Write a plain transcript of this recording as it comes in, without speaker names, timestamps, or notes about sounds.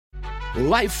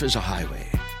Life is a highway,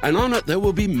 and on it there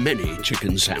will be many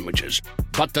chicken sandwiches.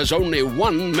 But there's only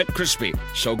one McCrispy.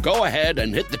 So go ahead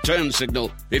and hit the turn signal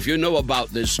if you know about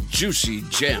this juicy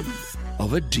gem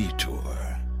of a detour.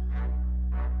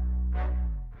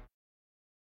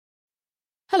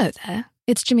 Hello there,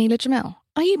 it's Jamila Jamil.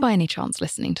 Are you by any chance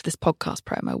listening to this podcast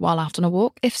promo while out on a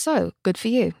walk? If so, good for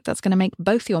you. That's going to make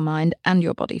both your mind and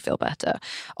your body feel better.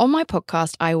 On my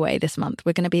podcast, I Weigh, this month,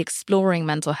 we're going to be exploring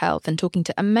mental health and talking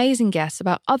to amazing guests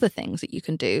about other things that you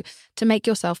can do to make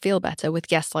yourself feel better with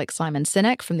guests like Simon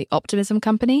Sinek from The Optimism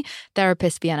Company,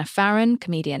 therapist Vienna Farron,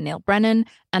 comedian Neil Brennan,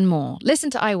 and more. Listen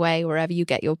to I Weigh wherever you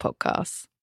get your podcasts.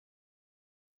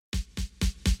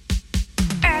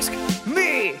 Ask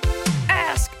me.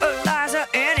 Ask Eliza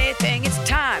anything. It's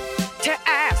time to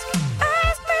ask.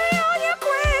 Ask me all your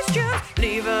questions.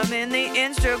 Leave them in the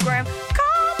Instagram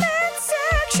comment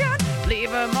section.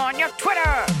 Leave them on your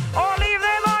Twitter or leave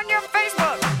them on your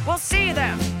Facebook. We'll see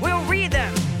them. We'll read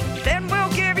them. Then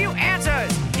we'll give you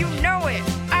answers. You know it.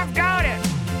 I've got it.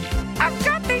 I've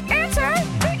got the answer.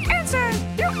 The answer.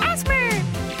 You ask me.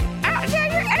 I'll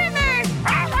tell you anything.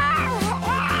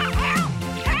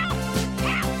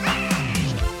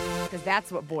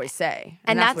 That's what boys say.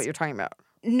 And that's what you're talking about.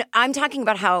 No, I'm talking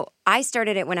about how I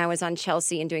started it when I was on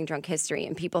Chelsea and doing Drunk History,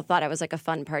 and people thought I was like a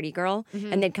fun party girl,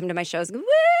 and they'd come to my shows and go,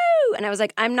 woo! And I was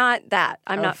like, I'm not that.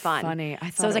 I'm not fun. Funny.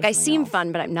 So I was like, I seem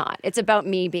fun, but I'm not. It's about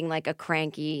me being like a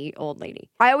cranky old lady.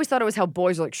 I always thought it was how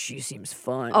boys are like, she seems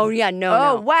fun. Oh, yeah,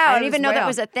 no. Wow. I didn't even know that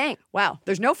was a thing. Wow.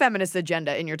 There's no feminist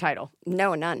agenda in your title.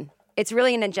 No, none. It's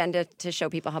really an agenda to show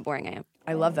people how boring I am.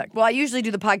 I love that. Well, I usually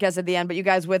do the podcast at the end, but you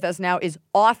guys with us now is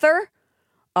author,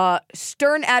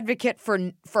 stern advocate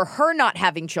for her not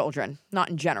having children, not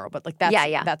in general, but like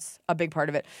that's a big part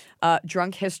of it.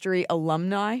 Drunk History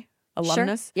alumnus,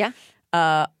 sure.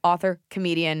 Yeah. Author,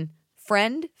 comedian,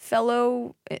 friend,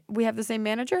 fellow. We have the same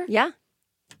manager. Yeah.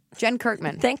 Jen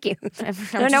Kirkman. Thank you. I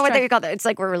don't know what they call that. It's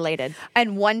like we're related.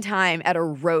 And one time at a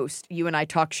roast, you and I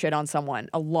talked shit on someone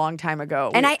a long time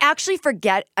ago. And I actually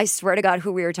forget, I swear to God,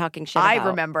 who we were talking shit about. I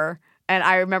remember. And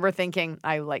I remember thinking,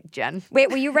 I like Jen. Wait,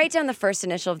 will you write down the first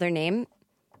initial of their name?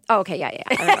 Oh, okay, yeah.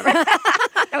 I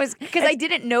remember. Because I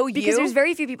didn't know you. Because there's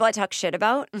very few people I talk shit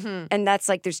about, and that's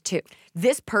like there's two.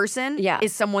 This person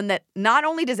is someone that not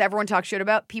only does everyone talk shit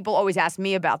about, people always ask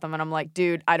me about them, and I'm like,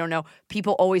 dude, I don't know.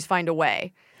 People always find a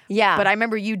way. Yeah. But I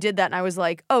remember you did that, and I was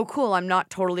like, oh, cool, I'm not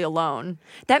totally alone.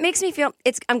 That makes me feel,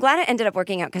 I'm glad it ended up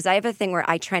working out, because I have a thing where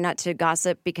I try not to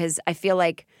gossip, because I feel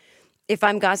like if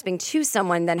I'm gossiping to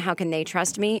someone, then how can they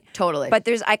trust me? Totally. But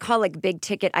I call like big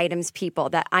ticket items people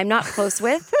that I'm not close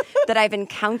with, that I've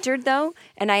encountered though,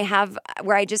 and I have,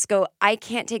 where I just go, I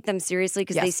can't take them seriously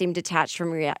because they seem detached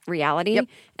from reality,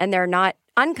 and they're not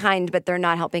unkind, but they're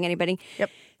not helping anybody. Yep.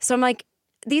 So I'm like,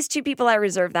 these two people I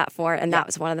reserved that for, and that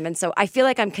was one of them. And so I feel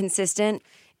like I'm consistent.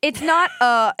 It's not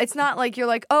like you're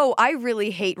like, oh, I really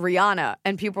hate Rihanna,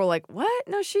 and people are like, what?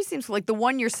 No, she seems like the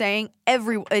one you're saying.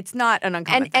 It's not an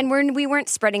uncommon thing. And we weren't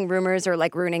spreading rumers or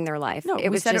like ruining their life. No, it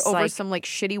was said just it over like some like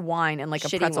shitty wine and like a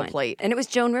pretzel plate, and it was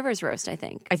Joan Rivers roast, I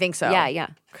think. I think so. Yeah.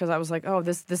 Because I was like, oh,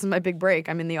 this is my big break.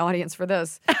 I'm in the audience for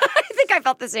this. I think I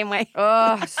felt the same way.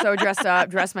 Oh, so dressed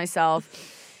up, dressed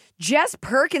myself. Jess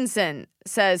Perkinson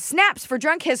says, snaps for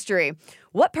Drunk History.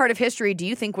 What part of history do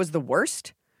you think was the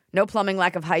worst? No plumbing,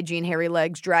 lack of hygiene, hairy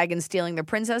legs, dragons stealing their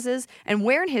princesses. And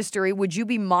where in history would you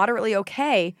be moderately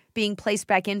okay being placed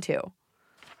back into?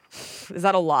 Is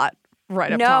that a lot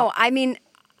right up top? No, I mean,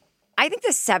 I think the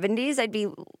 70s I'd be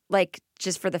like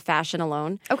just for the fashion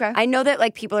alone. Okay. I know that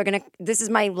like people are going to, this is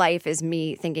my life is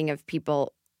me thinking of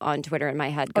people on Twitter in my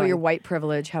head going, your white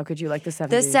privilege. How could you like the 70s?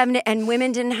 The 70s, and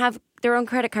women didn't have their own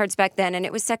credit cards back then, and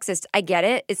it was sexist. I get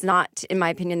it. It's not, in my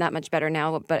opinion, that much better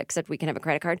now, but except we can have a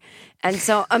credit card. And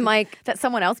so I'm like... that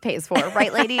someone else pays for,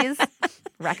 right, ladies?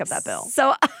 Rack up that bill.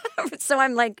 So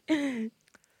I'm like,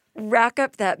 rack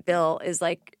up that bill is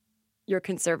like your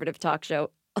conservative talk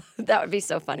show. That would be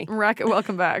so funny. Rack it,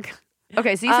 welcome back.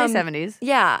 Okay, so you say 70s.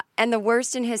 Yeah, and the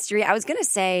worst in history, I was going to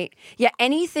say,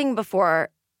 anything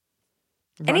before...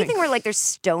 Running. Anything where like there's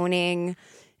stoning,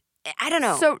 I don't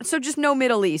know. So just no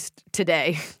Middle East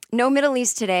today. No Middle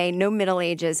East today, no Middle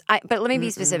Ages. But let me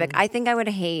be specific. I think I would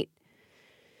hate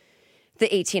the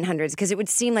 1800s because it would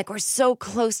seem like we're so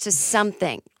close to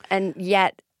something, and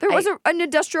yet there was an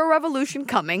industrial revolution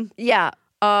coming. Yeah.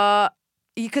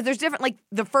 Because there's different, like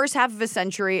the first half of a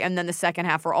century and then the second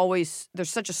half are always, there's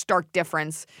such a stark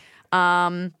difference.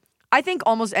 I think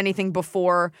almost anything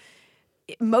before...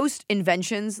 most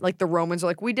inventions, like the Romans are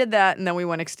like, we did that and then we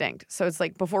went extinct. So it's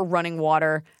like before running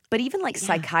water. But even like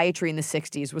psychiatry in the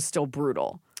 60s was still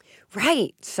brutal.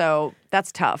 Right. So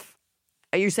that's tough.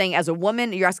 are you saying as a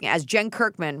woman? You're asking as Jen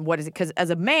Kirkman, what is it? Because as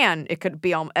a man, it could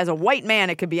be, as a white man,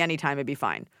 it could be any time. It'd be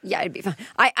fine. Yeah, it'd be fine.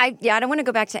 I don't want to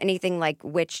go back to anything like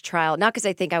witch trial. Not because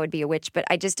I think I would be a witch, but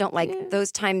I just don't like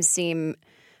those times seem.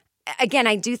 Again,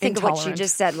 I do think of what she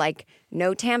just said, like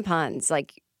no tampons,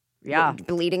 like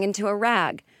bleeding into a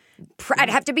rag. I'd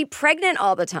have to be pregnant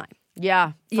all the time.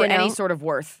 Yeah, for You know? any sort of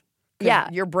worth. Yeah.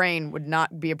 Your brain would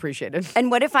not be appreciated.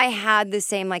 And what if I had the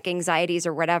same like anxieties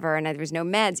or whatever and there was no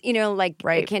meds? You know, like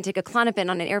I can't take a Klonopin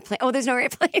on an airplane. Oh, there's no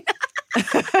airplane.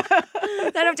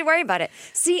 I don't have to worry about it.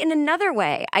 See, in another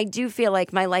way, I do feel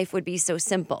like my life would be so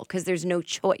simple because there's no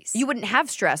choice. You wouldn't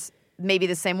have stress maybe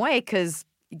the same way because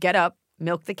get up,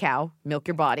 milk the cow, milk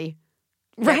your body,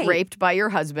 get raped by your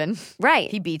husband. Right.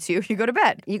 He beats you, you go to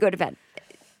bed. You go to bed.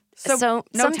 So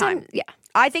no time. Yeah.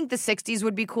 I think the 60s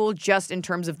would be cool just in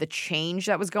terms of the change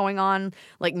that was going on,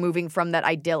 like moving from that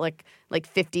idyllic,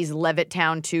 like 50s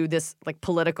Levittown to this like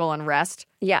political unrest.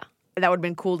 Yeah. That would have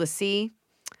been cool to see.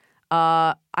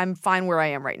 I'm fine where I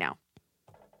am right now.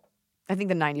 I think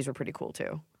the 90s were pretty cool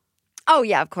too. Oh,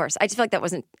 yeah, of course. I just feel like that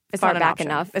wasn't far back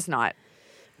enough. It's not.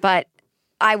 But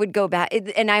I would go back.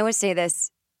 And I always say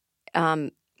this.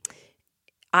 I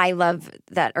love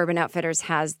that Urban Outfitters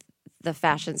has the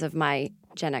fashions of my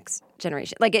Gen X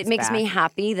generation. Like, it makes me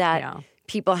happy that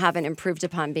people haven't improved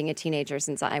upon being a teenager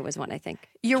since I was one, I think.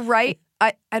 You're right.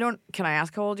 I don't, can I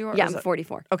ask how old you are? Yeah, I'm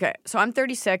 44. Okay, so I'm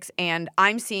 36, and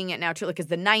I'm seeing it now, too, like, because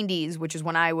the 90s, which is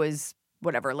when I was,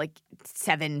 whatever, like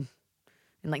 7 in,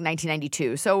 like,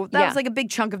 1992. So that was, like, a big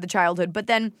chunk of the childhood. But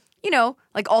then, you know,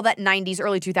 like, all that 90s,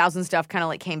 early 2000s stuff kind of,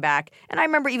 like, came back. And I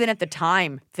remember even at the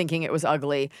time thinking it was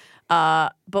ugly.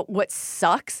 But what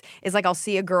sucks is, like, I'll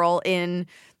see a girl in,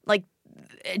 like,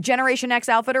 Generation X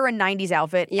outfit or a 90s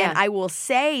outfit, and I will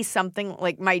say something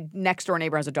like, my next door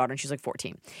neighbor has a daughter and she's like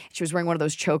 14. She was wearing one of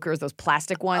those chokers, those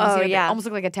plastic ones, that almost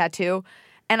look like a tattoo.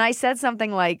 And I said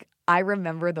something like, I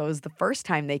remember those the first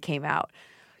time they came out.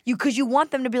 Because you want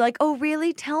them to be like, oh,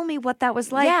 really? Tell me what that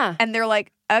was like. Yeah. And they're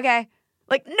like, okay.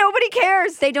 Like, nobody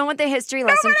cares. They don't want the history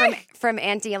lesson from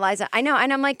Auntie Eliza. I know.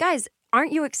 And I'm like, guys,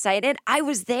 aren't you excited? I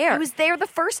was there. I was there the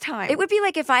first time. It would be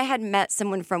like if I had met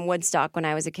someone from Woodstock when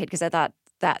I was a kid because I thought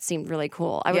that seemed really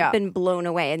cool. I would have been blown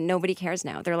away, and nobody cares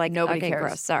now. They're like, nobody okay, cares.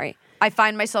 Gross, sorry. I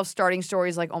find myself starting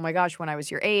stories like, oh my gosh, when I was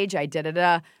your age, I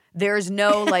da-da-da. There's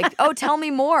no like, oh, tell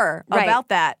me more about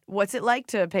that. What's it like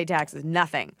to pay taxes?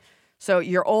 Nothing. So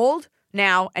you're old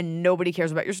now, and nobody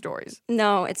cares about your stories.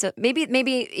 No, it's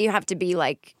maybe you have to be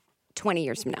like 20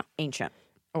 years from now. Ancient.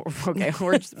 Oh, okay,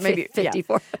 or maybe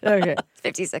 54. Okay,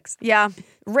 56. Yeah.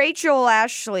 Rachel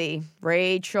Ashley,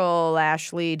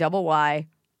 double Y,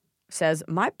 says,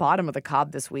 my bottom of the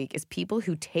cob this week is people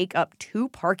who take up 2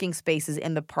 parking spaces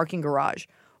in the parking garage.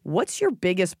 What's your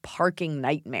biggest parking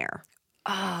nightmare?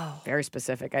 Oh. Very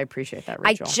specific. I appreciate that,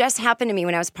 Rachel. It just happened to me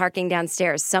when I was parking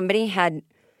downstairs. Somebody had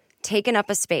taken up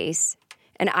a space,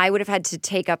 and I would have had to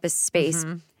take up a space.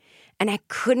 Mm-hmm. And I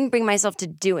couldn't bring myself to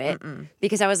do it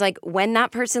because I was like, when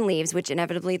that person leaves, which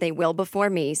inevitably they will before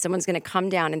me, someone's going to come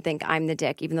down and think I'm the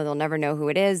dick, even though they'll never know who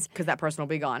it is. Because that person will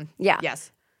be gone. Yeah.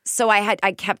 Yes. So I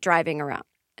kept driving around,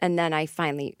 and then I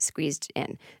finally squeezed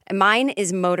in. And mine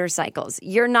is motorcycles.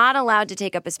 You're not allowed to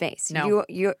take up a space. No.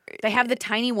 They have the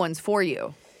tiny ones for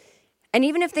you. And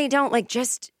even if they don't, like,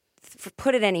 just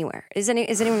put it anywhere. Is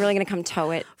anyone really going to come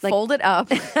tow it? Like, fold it up.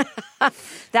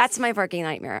 That's my parking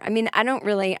nightmare. I mean,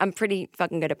 I'm pretty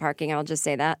fucking good at parking. I'll just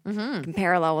say that. Mm-hmm. Can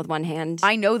parallel with one hand.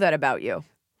 I know that about you.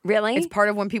 Really? It's part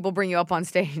of when people bring you up on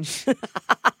stage.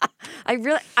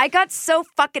 I got so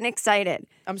fucking excited.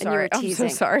 I'm sorry. And you were teasing. I'm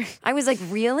so sorry. I was like,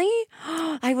 really?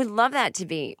 I would love that to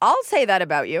be. I'll say that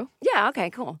about you. Yeah, okay,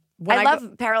 cool. I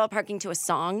love parallel parking to a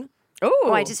song. Ooh.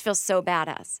 Oh, I just feel so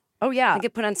badass. Oh, yeah. I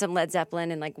could put on some Led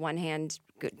Zeppelin and, like, one hand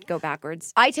go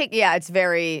backwards. It's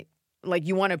very, like,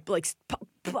 you want to, like,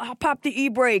 pop the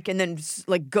e-brake and then,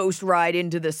 like, ghost ride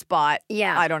into the spot.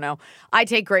 Yeah. I don't know. I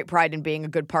take great pride in being a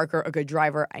good parker, a good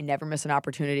driver. I never miss an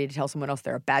opportunity to tell someone else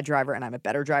they're a bad driver and I'm a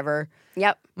better driver.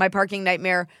 Yep. My parking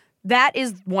nightmare, that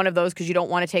is one of those because you don't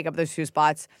want to take up those 2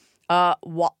 spots.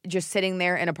 Just sitting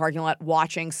there in a parking lot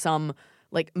watching some,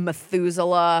 like,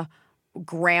 Methuselah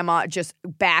grandma just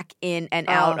back in and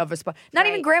out of a spot. Not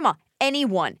even grandma.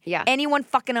 Anyone. Yeah. Anyone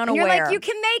fucking unaware. And you're like, you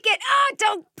can make it. Oh,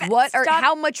 don't. What? Stop. Or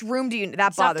how much room do you?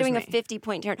 That Stop bothers doing me. a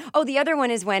 50-point turn. Oh, the other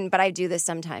one is but I do this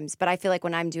sometimes, but I feel like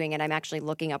when I'm doing it, I'm actually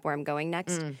looking up where I'm going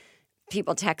next.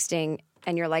 People texting,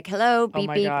 and you're like, hello, beep,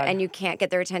 my beep, God. and you can't get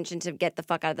their attention to get the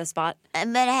fuck out of the spot.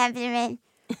 I'm gonna have to run.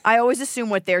 I always assume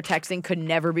what they're texting could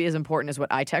never be as important as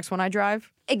what I text when I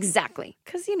drive. Exactly.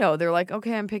 Because, they're like,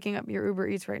 okay, I'm picking up your Uber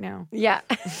Eats right now. Yeah.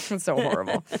 It's so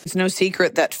horrible. It's no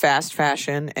secret that fast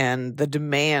fashion and the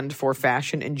demand for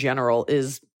fashion in general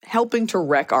is helping to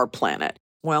wreck our planet.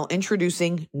 Well,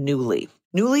 introducing Nuuly.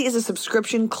 Nuuly is a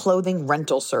subscription clothing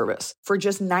rental service. For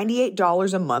just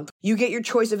 $98 a month, you get your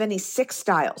choice of any 6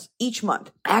 styles each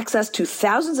month, access to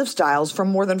thousands of styles from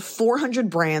more than 400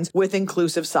 brands with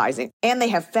inclusive sizing. And they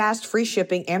have fast, free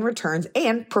shipping and returns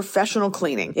and professional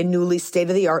cleaning in Nuuly's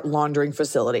state-of-the-art laundering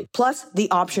facility. Plus,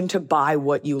 the option to buy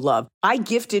what you love. I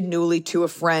gifted Nuuly to a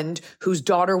friend whose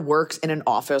daughter works in an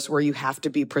office where you have to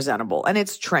be presentable, and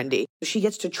it's trendy. She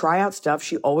gets to try out stuff.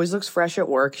 She always looks fresh at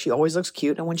work. She always looks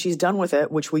cute. And when she's done with it,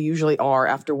 which we usually are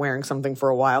after wearing something for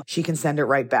a while, she can send it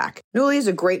right back. Nuuly is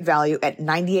a great value at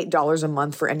 $98 a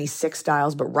month for any 6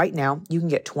 styles, but right now you can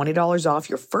get $20 off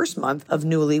your first month of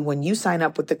Nuuly when you sign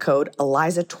up with the code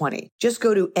ELIZA20. Just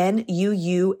go to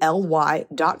NUULY.com.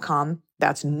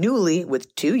 That's Nuuly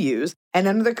with 2 U's, and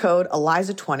enter the code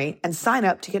ELIZA20 and sign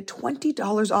up to get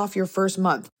 $20 off your first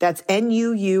month. That's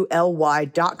NUULY.com.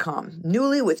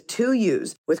 Nuuly with 2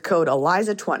 U's with code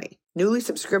ELIZA20. Nuuly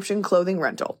subscription clothing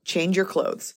rental. Change your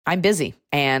clothes. I'm busy,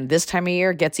 and this time of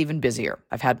year gets even busier.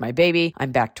 I've had my baby,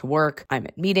 I'm back to work, I'm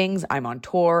at meetings, I'm on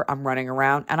tour, I'm running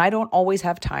around, and I don't always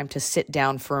have time to sit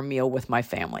down for a meal with my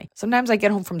family. Sometimes I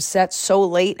get home from set so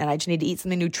late and I just need to eat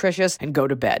something nutritious and go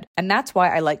to bed. And that's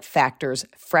why I like Factor's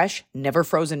fresh, never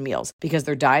frozen meals, because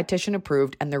they're dietitian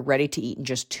approved and they're ready to eat in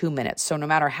just 2 minutes. So no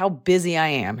matter how busy I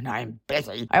am, and I'm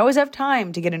busy, I always have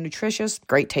time to get a nutritious,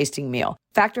 great tasting meal.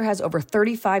 Factor has over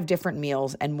 35 different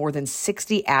meals and more than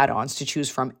 60 add-ons to choose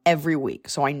from every week,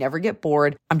 so I never get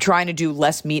bored. I'm trying to do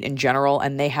less meat in general,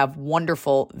 and they have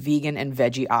wonderful vegan and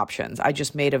veggie options. I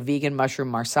just made a vegan mushroom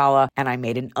marsala, and I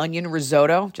made an onion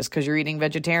risotto. Just because you're eating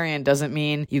vegetarian doesn't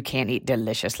mean you can't eat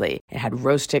deliciously. It had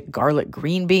roasted garlic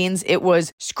green beans. It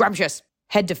was scrumptious.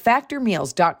 Head to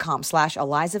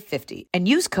factormeals.com/Eliza50 and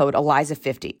use code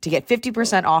Eliza50 to get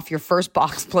 50% off your first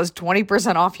box plus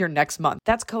 20% off your next month.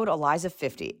 That's code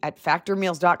Eliza50 at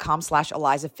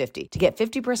factormeals.com/Eliza50 to get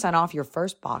 50% off your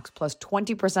first box plus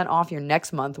 20% off your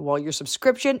next month while your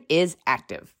subscription is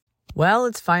active. Well,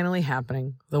 it's finally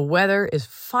happening. The weather is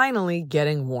finally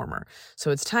getting warmer.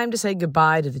 So it's time to say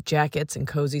goodbye to the jackets and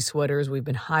cozy sweaters we've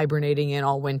been hibernating in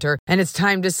all winter. And it's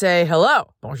time to say hello,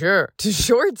 bonjour, to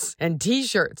shorts and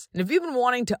t-shirts. And if you've been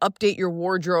wanting to update your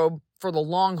wardrobe for the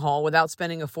long haul without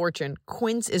spending a fortune,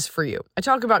 Quince is for you. I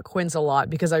talk about Quince a lot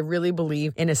because I really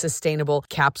believe in a sustainable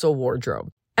capsule wardrobe.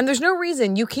 And there's no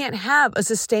reason you can't have a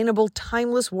sustainable,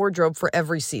 timeless wardrobe for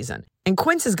every season. And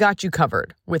Quince has got you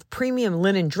covered with premium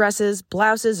linen dresses,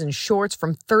 blouses, and shorts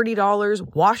from $30,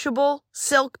 washable,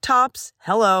 silk tops,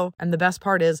 hello. And the best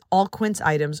part is, all Quince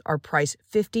items are priced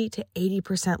 50 to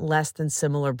 80% less than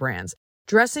similar brands.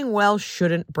 Dressing well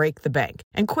shouldn't break the bank.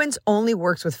 And Quince only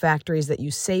works with factories that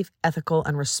use safe, ethical,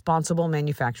 and responsible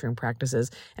manufacturing practices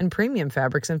and premium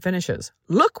fabrics and finishes.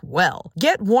 Look well.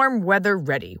 Get warm weather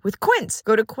ready with Quince.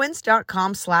 Go to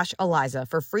quince.com/Eliza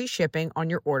for free shipping on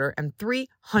your order and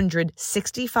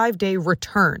 365-day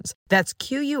returns. That's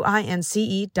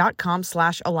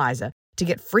QUINCE.com/Eliza to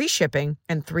get free shipping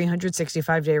and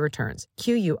 365-day returns.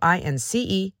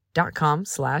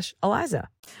 QUINCE.com/Eliza.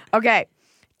 Okay.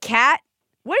 Cat,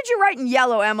 what did you write in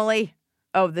yellow, Emily?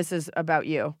 Oh, this is about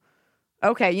you.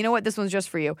 Okay, you know what? This one's just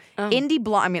for you. Indy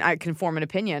Blanco, I mean, I can form an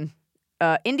opinion.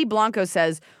 Indy Blanco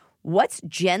says, what's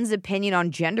Jen's opinion on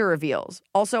gender reveals?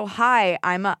 Also, hi,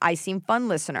 I'm a I Seem Fun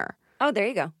listener. Oh, there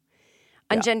you go.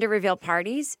 On gender reveal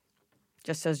parties?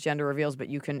 Just says gender reveals, but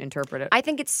you can interpret it. I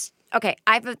think it's, okay,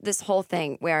 I have this whole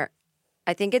thing where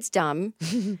I think it's dumb.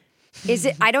 Is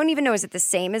it, I don't even know, is it the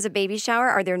same as a baby shower?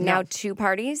 Are there now 2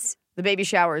 parties? The baby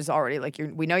shower is already like,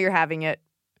 we know you're having it.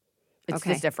 It's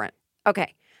just different.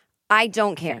 Okay. I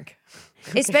don't care.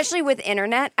 Especially with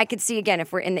internet. I could see, again,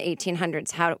 if we're in the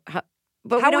 1800s, how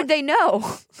would they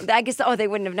know? I guess, they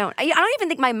wouldn't have known. I don't even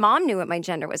think my mom knew what my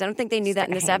gender was. I don't think they knew that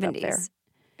in the 70s.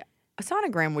 A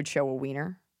sonogram would show a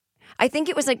wiener. I think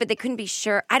it was like, but they couldn't be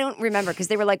sure. I don't remember because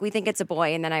they were like, we think it's a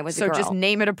boy, and then I was a girl. So just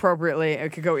name it appropriately.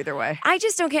 It could go either way. I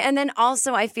just don't care. And then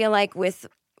also I feel like I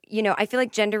feel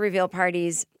like gender reveal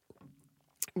parties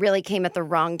really came at the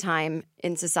wrong time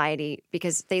in society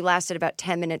because they lasted about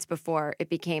 10 minutes before it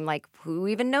became like, who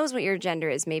even knows what your gender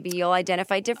is? Maybe you'll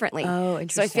identify differently. Oh, interesting.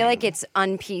 So I feel like it's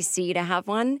un-PC to have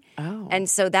one. Oh. And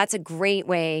so that's a great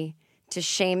way to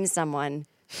shame someone.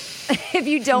 If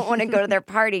you don't want to go to their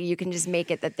party, you can just make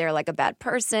it that they're like a bad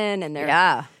person and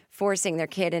they're forcing their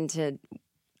kid into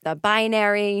the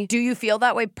binary. Do you feel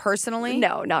that way personally?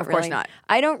 No, not really. Of course not.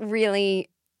 I don't really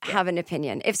have an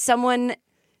opinion. If someone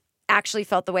actually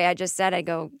felt the way I just said, I'd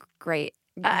go, great.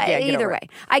 Either way.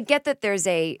 I get that there's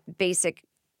a basic,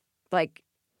 like,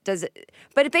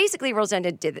 but it basically rolls down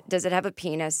to, does it have a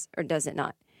penis or does it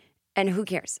not? And who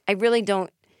cares? I really don't.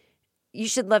 You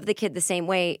should love the kid the same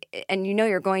way, and you know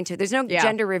you're going to. There's no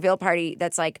gender reveal party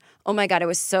that's like, oh my God, I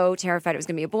was so terrified it was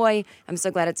going to be a boy. I'm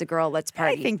so glad it's a girl. Let's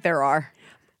party. I think there are.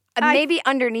 Maybe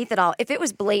underneath it all. If it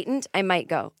was blatant, I might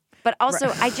go. But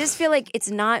also, I just feel like it's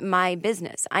not my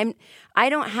business. I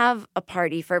don't have a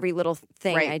party for every little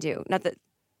thing I do. Not that,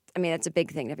 I mean, that's a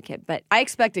big thing to have a kid, but I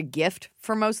expect a gift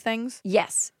for most things.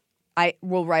 Yes. I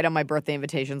will write on my birthday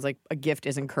invitations, like, a gift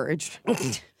is encouraged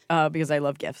because I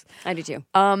love gifts. I do too.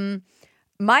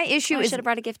 My issue I is... should have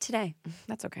brought a gift today.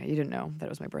 That's okay. You didn't know that it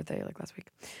was my birthday, like, last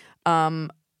week.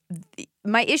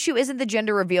 My issue isn't the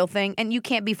gender reveal thing, and you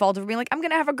can't be faulted for being like, I'm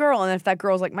going to have a girl. And if that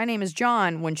girl's like, my name is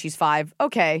John when she's 5,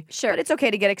 okay. Sure. But it's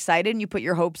okay to get excited and you put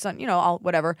your hopes on,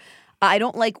 whatever. I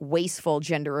don't like wasteful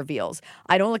gender reveals.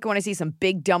 I don't like when I see some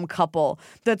big dumb couple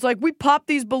that's like, we pop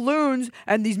these balloons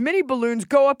and these mini balloons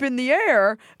go up in the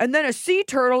air and then a sea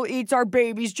turtle eats our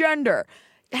baby's gender.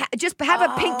 Just have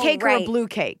a pink cake or a blue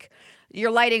cake.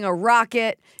 You're lighting a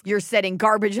rocket. You're setting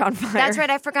garbage on fire. That's right.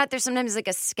 I forgot there's sometimes like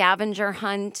a scavenger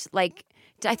hunt. Like,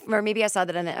 or maybe I saw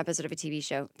that in an episode of a TV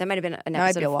show. That might have been an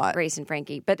episode of Grace and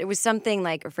Frankie. But it was something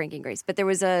like, or Frankie and Grace. But there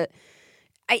was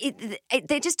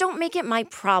they just don't make it my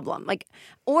problem. Like,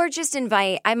 or just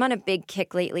invite, I'm on a big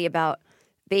kick lately about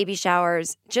baby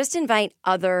showers. Just invite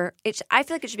I feel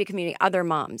like it should be a community, other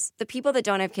moms. The people that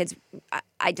don't have kids,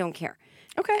 I don't care.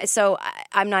 Okay. So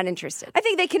I'm not interested. I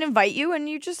think they can invite you and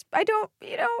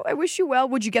I wish you well.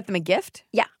 Would you get them a gift?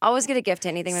 Yeah. Always get a gift to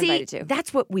anything I'm invited to.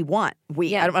 That's what we want.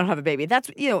 I don't have a baby.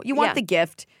 That's, you want the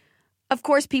gift. Of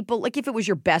course, people, like, if it was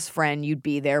your best friend, you'd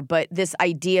be there. But this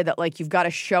idea that, like, you've got to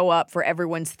show up for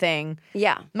everyone's thing.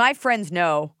 Yeah. My friends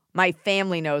know, my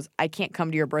family knows, I can't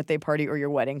come to your birthday party or your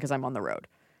wedding because I'm on the road.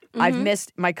 Mm-hmm. I've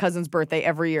missed my cousin's birthday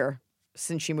every year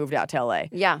since she moved out to LA.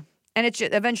 Yeah. And it's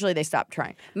just, eventually they stop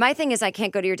trying. My thing is I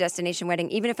can't go to your destination wedding.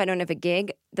 Even if I don't have a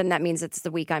gig, then that means it's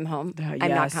the week I'm home. I'm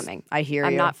not coming. I hear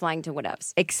I'm you. not flying to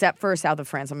whatevs. Except for South of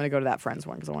France. I'm going to go to that Friends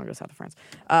one because I want to go to South of France.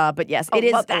 But yes, it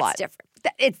is a lot. Different.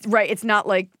 It's right. It's not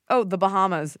like, the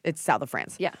Bahamas. It's South of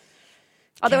France. Yeah.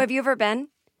 Although, have you ever been?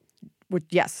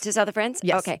 Yes. To South of France?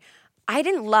 Yes. Okay. I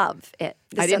didn't love it.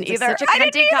 I didn't either. Such a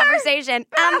cunty conversation.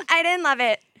 I didn't love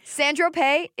it.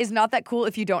 Saint-Tropez is not that cool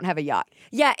if you don't have a yacht.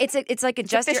 Yeah, it's like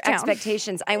adjust your town.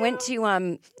 expectations. I went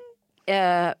to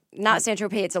not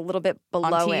Saint-Tropez, it's a little bit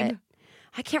below it.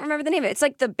 I can't remember the name of it. It's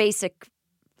like the basic,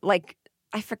 like,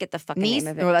 I forget the fucking Nice? name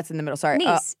of it. No, that's in the middle. Sorry.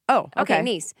 Nice. Okay.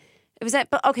 Nice. It was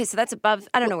that, but okay, so that's above,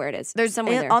 I don't know where it is. There's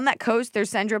somewhere there. On that coast, there's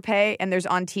Saint-Tropez and there's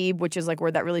Antibes, which is like where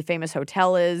that really famous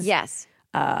hotel is. Yes.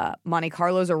 Monte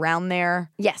Carlo's around there.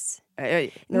 Yes.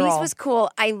 Nice was cool.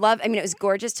 It was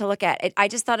gorgeous to look at. I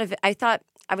thought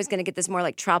I was going to get this more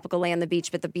like tropical lay on the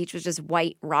beach, but the beach was just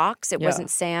white rocks. It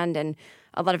wasn't sand, and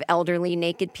a lot of elderly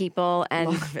naked people.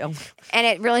 And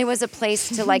it really was a place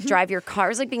to like drive your car. It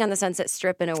was like being on the Sunset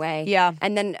Strip in a way. Yeah.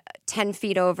 And then 10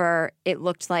 feet over, it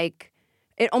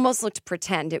almost looked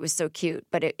pretend. It was so cute,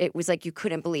 but it was like you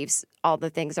couldn't believe all the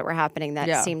things that were happening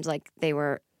that seemed like they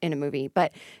were in a movie.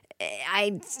 But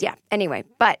anyway,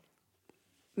 but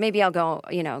maybe I'll go,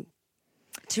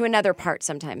 to another part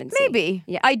sometime and see. Maybe.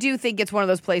 Yeah. I do think it's one of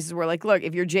those places where, like, look,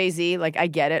 if you're Jay-Z, like, I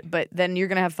get it, but then you're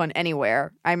going to have fun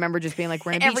anywhere. I remember just being like,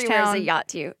 we're in a beach town. Everywhere's a yacht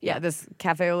to you. Yeah, this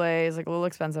Cafe au lait is, like, a little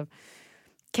expensive.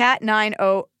 Cat 90.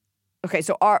 Okay,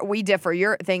 so we differ.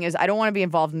 Your thing is, I don't want to be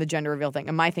involved in the gender reveal thing.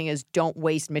 And my thing is, don't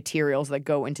waste materials that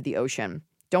go into the ocean.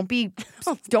 Don't be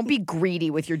greedy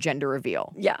with your gender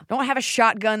reveal. Yeah. Don't have a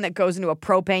shotgun that goes into a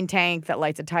propane tank that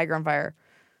lights a tiger on fire.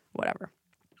 Whatever.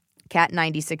 Cat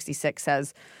 9066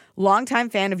 says, longtime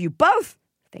fan of you both.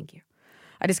 Thank you.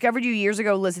 I discovered you years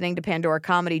ago listening to Pandora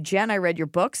Comedy. Jen, I read your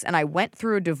books, and I went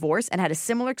through a divorce and had a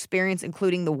similar experience,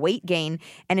 including the weight gain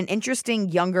and an interesting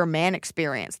younger man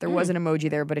experience. There was an emoji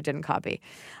there, but it didn't copy.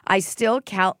 I'm still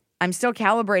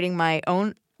calibrating my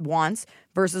own wants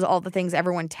versus all the things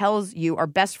everyone tells you are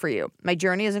best for you. My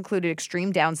journey has included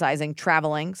extreme downsizing,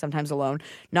 traveling, sometimes alone,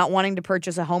 not wanting to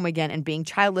purchase a home again, and being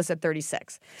childless at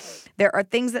 36. There are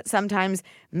things that sometimes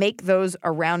make those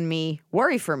around me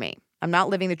worry for me. I'm not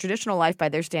living the traditional life by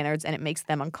their standards, and it makes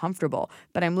them uncomfortable,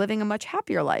 but I'm living a much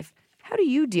happier life. How do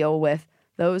you deal with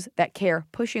those that care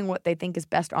pushing what they think is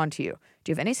best onto you?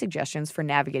 Do you have any suggestions for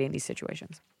navigating these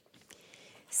situations?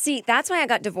 See, that's why I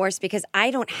got divorced, because I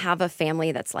don't have a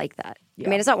family that's like that. Yeah.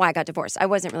 I mean, it's not why I got divorced. I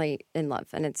wasn't really in love,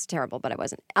 and it's terrible, but I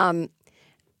wasn't.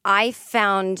 I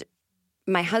found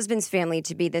my husband's family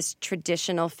to be this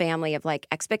traditional family of like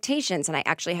expectations. And I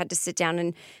actually had to sit down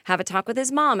and have a talk with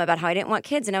his mom about how I didn't want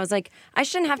kids. And I was like, I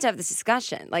shouldn't have to have this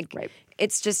discussion. Like,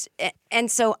 it's just, and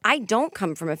so I don't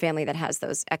come from a family that has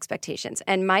those expectations.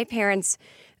 And my parents,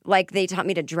 like, they taught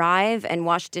me to drive and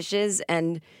wash dishes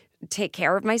and take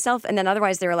care of myself. And then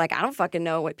otherwise they were like, I don't fucking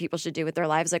know what people should do with their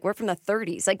lives. Like, we're from the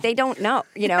 30s. Like, they don't know,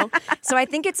 you know? So I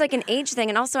think it's like an age thing.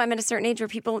 And also I'm at a certain age where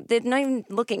they're not even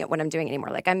looking at what I'm doing anymore.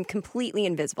 Like, I'm completely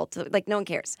invisible to, like, no one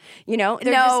cares, you know?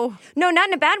 No, not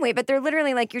in a bad way, but they're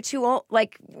literally like, you're too old.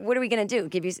 Like, what are we going to do?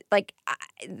 Give you, like,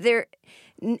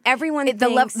 everyone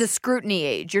thinks... The scrutiny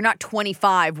age. You're not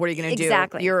 25. What are you going to do?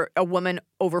 Exactly. You're a woman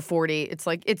over 40. It's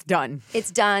like, it's done. It's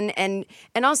done. And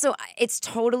also, it's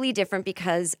totally different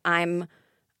because I'm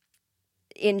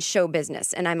in show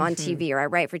business and I'm on TV or I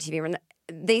write for TV.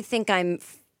 They think I'm...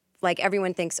 Like,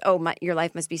 everyone thinks, oh, your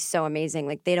life must be so amazing.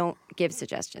 Like, they don't give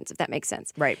suggestions, if that makes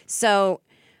sense. Right. So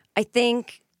I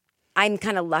think I'm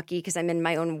kind of lucky because I'm in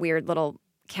my own weird little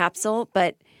capsule,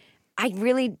 but I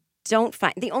really... don't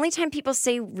find the only time people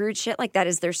say rude shit like that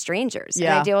is they're strangers.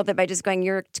 Yeah. And I deal with it by just going,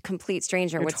 you're a complete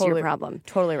stranger. What's your problem?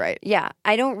 Totally right. Yeah.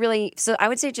 I don't really. So I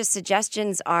would say just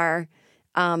suggestions are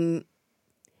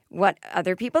what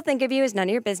other people think of you is none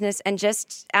of your business. And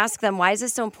just ask them, why is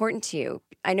this so important to you?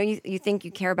 I know you think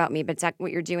you care about me, but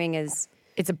what you're doing is.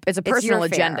 It's a personal your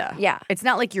agenda. affair. Yeah. It's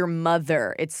not like your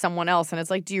mother. It's someone else. And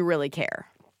it's like, do you really care?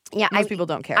 Yeah. Most people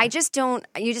don't care. I just don't.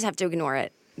 You just have to ignore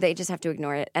it. They just have to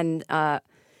ignore it. And,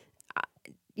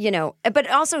 you know, but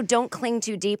also don't cling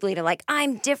too deeply to like,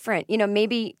 I'm different. You know,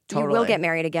 maybe you will get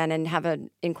married again and have a,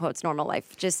 in quotes, normal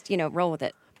life. Just, you know, roll with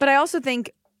it. But I also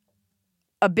think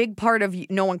a big part of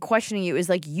no one questioning you is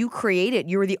like you created,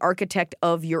 you were the architect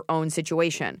of your own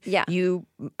situation. Yeah.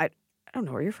 I don't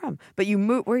know where you're from, but you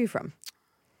moved, where are you from?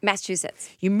 Massachusetts.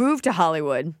 You moved to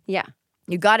Hollywood. Yeah.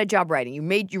 You got a job writing.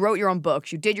 You wrote your own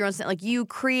books. You did your own thing. Like, you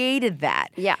created that.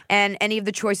 Yeah. And any of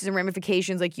the choices and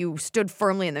ramifications, like, you stood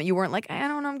firmly in them. You weren't like, I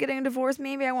don't know, I'm getting a divorce.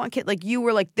 Maybe I want kids. Like, you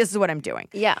were like, this is what I'm doing.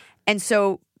 Yeah. And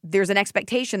so there's an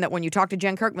expectation that when you talk to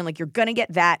Jen Kirkman, like, you're going to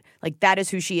get that. Like, that is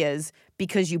who she is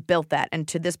because you built that. And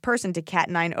to this person, to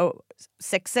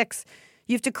Cat9066,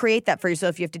 you have to create that for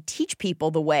yourself. You have to teach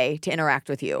people the way to interact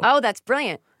with you. Oh, that's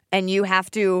brilliant. And you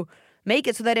have to make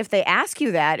it so that if they ask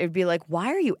you that, it'd be like,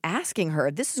 why are you asking her?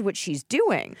 This is what she's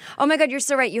doing. Oh my God, you're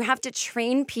so right. You have to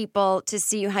train people to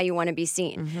see you how you want to be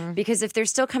seen. Mm-hmm. Because if they're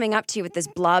still coming up to you with this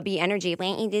blobby energy, why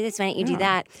don't you do this, why don't you do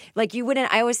that? Like, you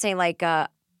wouldn't, I always say, like,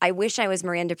 I wish I was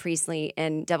Miranda Priestley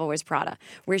in Devil Wears Prada,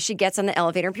 where she gets on the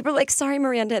elevator and people are like, sorry,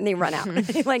 Miranda, and they run out.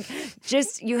 Like,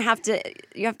 just, you have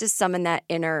to summon that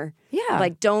inner,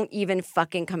 like, don't even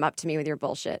fucking come up to me with your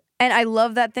bullshit. And I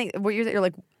love that thing where you're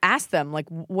like, ask them, like,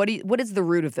 what is the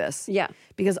root of this? Yeah.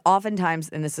 Because oftentimes,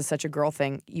 and this is such a girl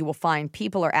thing, you will find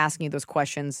people are asking you those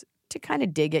questions to kind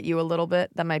of dig at you a little bit.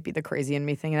 That might be the crazy in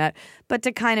me thinking that. But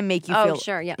to kind of make you feel,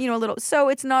 sure, yeah. you know, a little. So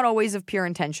it's not always of pure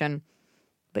intention.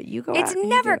 But you go It's out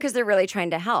never because they're really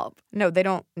trying to help. No, they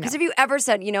don't. Because if you ever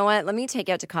said, you know what, let me take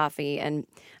you out to coffee and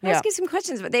ask you some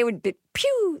questions, but they would be,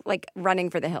 like running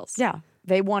for the hills. Yeah.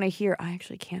 They want to hear, I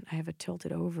actually can't, I have a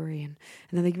tilted ovary. And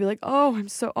then they can be like, oh,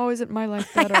 isn't my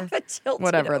life better? I have a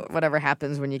tilted ovary. Whatever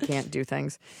happens when you can't do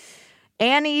things.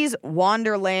 Annie's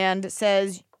Wonderland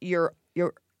says you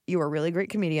are really great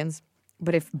comedians,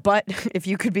 but if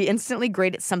you could be instantly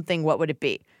great at something, what would it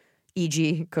be?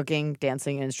 E.g., cooking,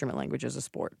 dancing, and instrument language as a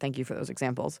sport. Thank you for those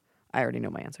examples. I already know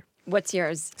my answer. What's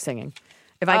yours? Singing.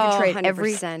 If I could trade 100%.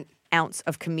 every ounce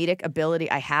of comedic ability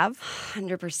I have,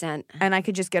 100%, and I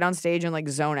could just get on stage and like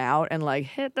zone out and like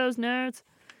hit those notes.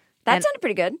 That sounded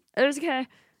pretty good. It was okay.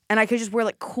 And I could just wear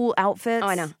like cool outfits. Oh,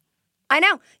 I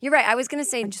know. You're right. I was going to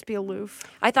say... And just be aloof.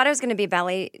 I thought I was going to be a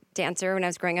ballet dancer when I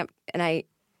was growing up, and I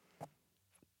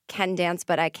can dance,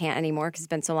 but I can't anymore because it's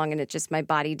been so long and it just, my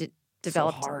body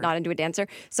developed not into a dancer.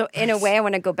 So in a way, I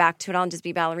want to go back to it all and just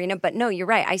be ballerina. But no, you're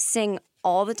right. I sing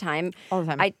all the time. All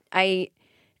the time.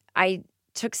 I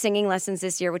took singing lessons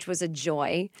this year, which was a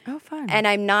joy. Oh, fun. And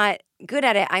I'm not good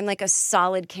at it. I'm like a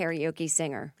solid karaoke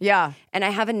singer. Yeah. And I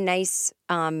have a nice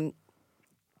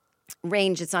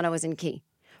range. It's not always in key.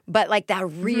 But like that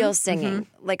real singing,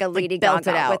 like a Lady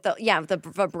Gaga with the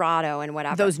vibrato and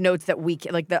whatever. Those notes that we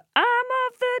like the I'm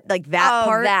off the like that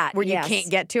part where you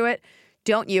can't get to it.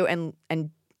 Don't you and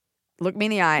look me in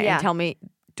the eye and tell me,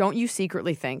 don't you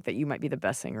secretly think that you might be the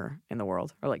best singer in the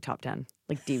world or like top 10,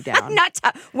 like deep down? Not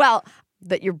top. Well,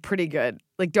 that you're pretty good.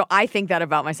 Like, don't I think that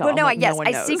about myself? Well, no, like, yes, no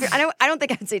one knows. I don't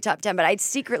think I'd say top 10, but I'd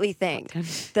secretly think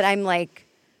that I'm like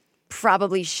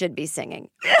probably should be singing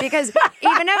because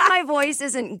even if my voice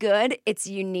isn't good, it's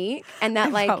unique, and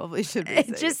that like probably should be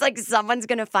it's just like someone's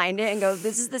gonna find it and go,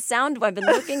 "This is the sound I've been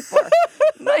looking for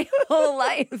my whole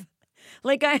life."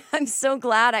 Like I'm so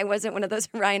glad I wasn't one of those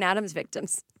Ryan Adams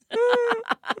victims.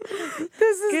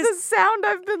 This is the sound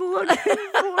I've been looking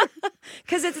for.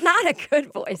 Because it's not a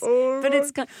good voice,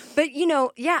 but you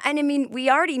know, yeah. And I mean, we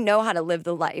already know how to live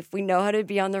the life. We know how to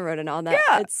be on the road and all that.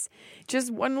 Yeah. It's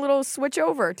just one little switch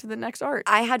over to the next art.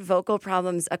 I had vocal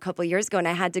problems a couple years ago, and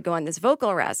I had to go on this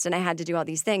vocal rest, and I had to do all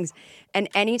these things. And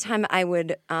anytime I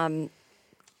would,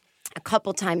 a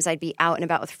couple times I'd be out and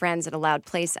about with friends at a loud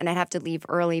place, and I'd have to leave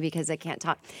early because I can't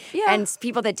talk. Yeah. And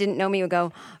people that didn't know me would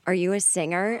go, "Are you a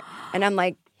singer?" And I'm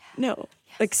like, "No."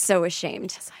 Yes. Like so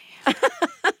ashamed. Yes, I am.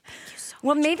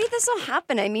 Well, maybe this will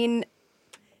happen. I mean,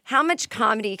 how much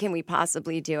comedy can we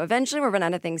possibly do? Eventually, we'll run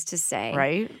out of things to say.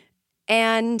 Right.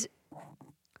 And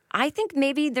I think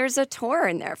maybe there's a tour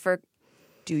in there for...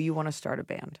 Do you want to start a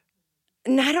band?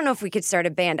 No, I don't know if we could start a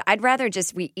band. I'd rather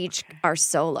just we each are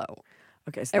solo.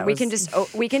 Okay, so or we can just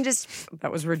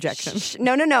that was rejection.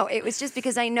 No. It was just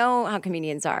because I know how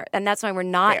comedians are, and that's why we're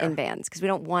not in bands, because we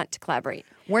don't want to collaborate.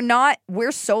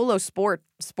 We're solo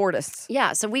sportists.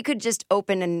 Yeah, so we could just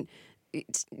open and,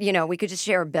 you know, we could just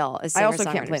share a bill as I also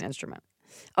singer-songwriters. can't play an instrument.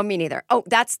 Oh, me neither. Oh,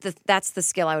 that's the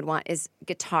skill I would want is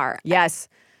guitar. Yes,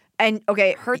 and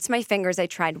okay, It hurts my fingers. I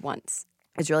tried once.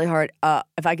 It's really hard.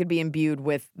 If I could be imbued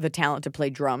with the talent to play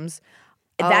drums.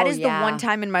 That is the one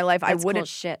time in my life That's I wouldn't. Cool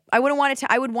shit. I wouldn't want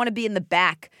to. I would want to be in the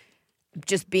back,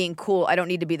 just being cool. I don't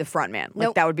need to be the front man.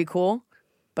 Like that would be cool.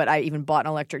 But I even bought an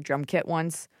electric drum kit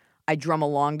once. I drum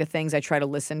along to things. I try to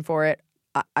listen for it.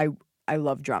 I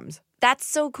love drums. That's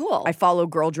so cool. I follow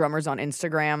girl drummers on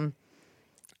Instagram.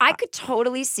 I could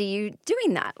totally see you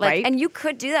doing that. Like, right? And you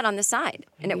could do that on the side,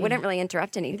 and it wouldn't really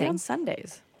interrupt Maybe anything. on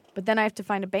Sundays. But then I have to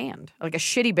find a band, like a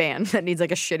shitty band that needs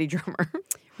like a shitty drummer.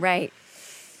 Right.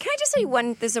 Can I just tell you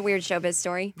one? This is a weird showbiz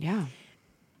story. Yeah.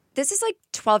 This is like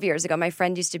 12 years ago. My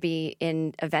friend used to be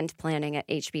in event planning at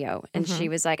HBO, and she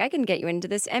was like, "I can get you into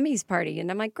this Emmys party." And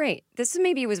I'm like, "Great." This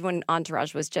maybe was when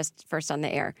Entourage was just first on the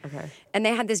air. Okay. And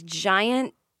they had this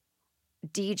giant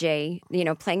DJ, you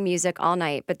know, playing music all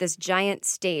night, but this giant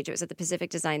stage. It was at the Pacific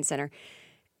Design Center,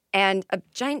 and a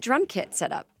giant drum kit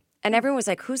set up. And everyone was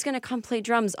like, "Who's going to come play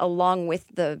drums along with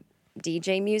the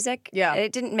DJ music?" Yeah.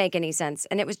 It didn't make any sense.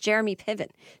 And it was Jeremy Piven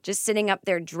just sitting up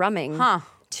there drumming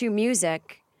to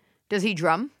music. Does he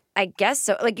drum? I guess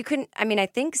so. Like you couldn't, I mean, I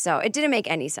think so. It didn't make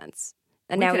any sense.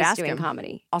 And We now could he's ask doing him.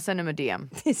 comedy. I'll send him a DM.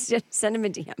 Just send him a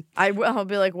DM. I will. I'll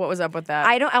be like, what was up with that?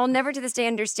 I'll never to this day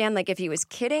understand like if he was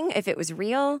kidding, if it was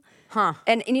real. Huh.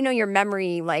 And you know, your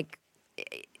memory, like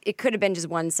it could have been just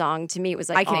one song. To me, it was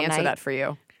like I can all answer night. that for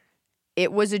you.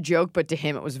 It was a joke, but to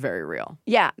him, it was very real.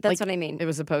 Yeah, that's Like, what I mean. It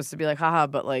was supposed to be like, haha,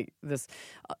 but like this.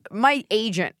 My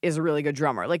agent is a really good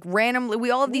drummer. Like randomly, we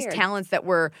all have these Weird. talents that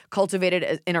were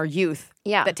cultivated in our youth.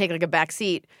 Yeah. That take like a back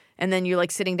seat. And then you're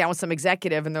like sitting down with some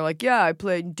executive and they're like, yeah, I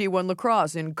played D1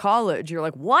 lacrosse in college. You're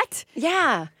like, what?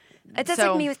 Yeah. That's So-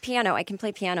 like me with piano. I can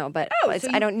play piano, but So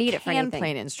I don't need it for you can anything.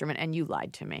 play an instrument, and you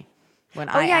lied to me when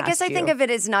Oh, yeah, I guess asked I think you. of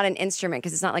it as not an instrument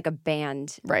because it's not like a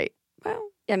band. Right. Well,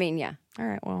 I mean, yeah. all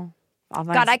right, well. I'll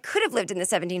God, I could have lived in the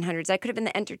 1700s. I could have been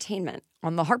the entertainment.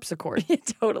 on the harpsichord.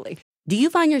 Totally. Do you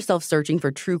find yourself searching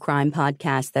for true crime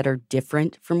podcasts that are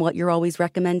different from what you're always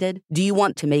recommended? Do you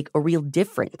want to make a real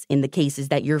difference in the cases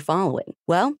that you're following?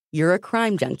 Well, you're a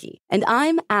crime junkie. And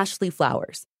I'm Ashley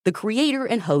Flowers, the creator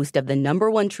and host of the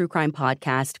 #1 true crime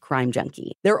podcast, Crime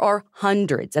Junkie. There are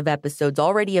hundreds of episodes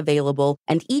already available,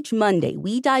 and each Monday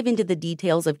we dive into the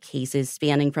details of cases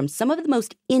spanning from some of the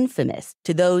most infamous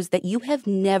to those that you have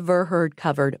never heard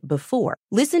covered before.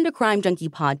 Listen to Crime Junkie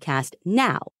Podcast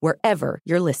now, wherever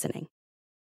you're listening.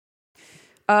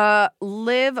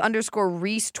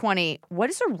 Liv_Reese20. What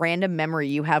is a random memory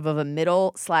you have of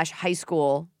middle/high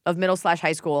school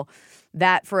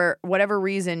that for whatever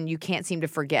reason you can't seem to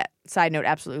forget? Side note,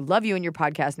 absolutely love you and your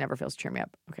podcast never fails to cheer me up.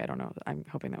 Okay, I don't know. I'm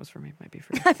hoping that was for me. Might be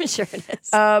for you. I'm sure it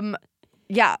is.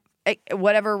 Yeah,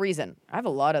 whatever reason. I have a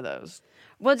lot of those.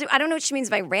 Well, I don't know what she means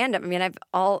by random. I mean,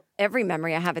 every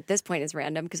memory I have at this point is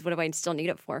random because what do I still need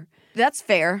it for? That's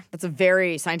fair. That's a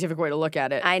very scientific way to look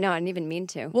at it. I know. I didn't even mean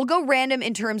to. We'll go random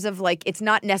in terms of like, it's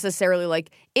not necessarily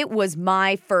like, it was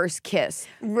my first kiss.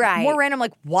 Right. More random,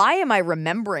 like, why am I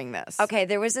remembering this? Okay,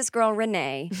 there was this girl,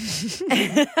 Renee.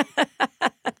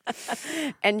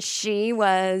 And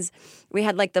we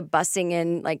had like the busing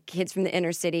in, like kids from the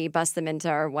inner city, bus them into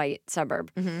our white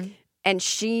suburb. Mm-hmm. And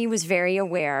she was very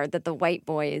aware that the white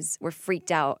boys were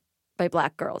freaked out by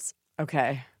black girls.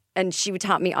 Okay. And she would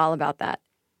taught me all about that.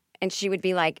 And she would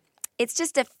be like, it's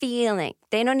just a feeling.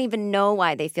 They don't even know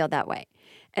why they feel that way.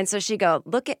 And so she'd go,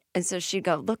 look,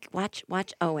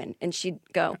 watch Owen. And she'd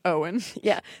go, Owen.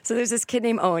 yeah. So there's this kid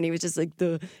named Owen. He was just like,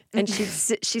 duh. And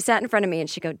she sat in front of me and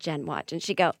she'd go, Jen, watch. And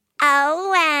she'd go,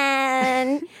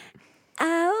 Owen.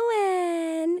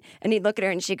 Owen. And he'd look at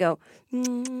her and she'd go,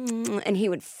 and he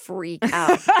would freak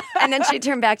out. And then she'd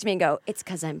turn back to me and go, it's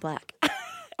because I'm black.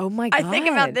 Oh my God. I think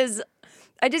about this.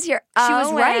 I just hear, she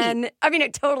was right. I mean,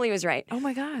 it totally was right. Oh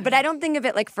my God. But I don't think of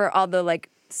it like for all the like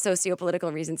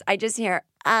socio-political reasons. I just hear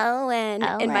Owen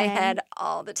in my head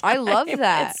all the time. I love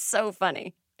that. It's so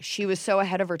funny. She was so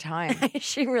ahead of her time.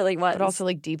 She really was. But also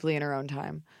like deeply in her own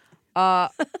time.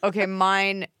 Okay,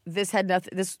 mine, this had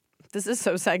nothing, this is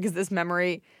so sad because this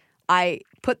memory, I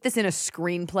put this in a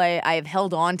screenplay. I have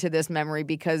held on to this memory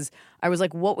because I was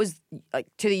like, what was, like,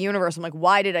 to the universe, I'm like,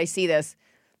 why did I see this?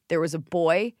 There was a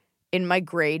boy in my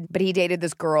grade, but he dated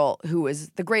this girl who was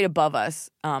the grade above us.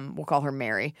 We'll call her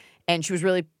Mary. And she was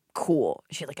really cool.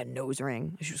 She had like a nose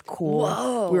ring. She was cool.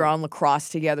 Whoa. We were on lacrosse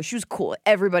together. She was cool.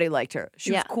 Everybody liked her.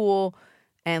 She was cool.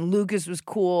 And Lucas was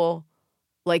cool.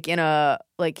 Like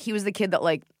he was the kid that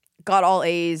like got all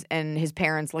A's and his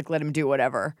parents like let him do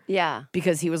whatever. Yeah.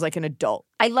 Because he was like an adult.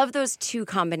 I love those two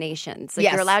combinations. Like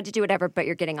Yes. you're allowed to do whatever, but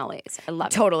you're getting all A's. I love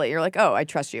it. Totally. You're like, oh, I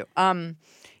trust you.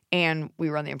 And we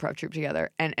were on the improv troupe together.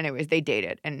 And anyways, they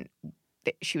dated. And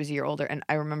she was a year older. And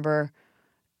I remember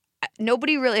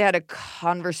nobody really had a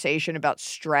conversation about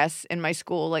stress in my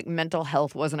school. Like mental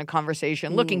health wasn't a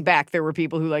conversation. Looking back, there were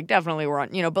people who like definitely were on,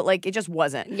 but like it just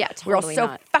wasn't. Yeah, totally we were all so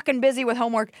not. fucking busy with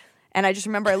homework. And I just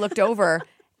remember I looked over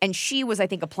and she was, I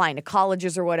think, applying to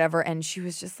colleges or whatever. And she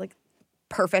was just like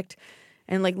perfect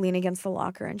and like leaning against the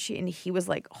locker. And he was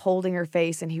like holding her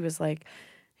face and he was like,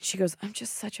 she goes, I'm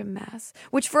just such a mess.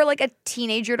 Which for like a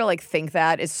teenager to like think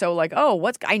that is so like,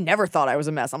 oh, I never thought I was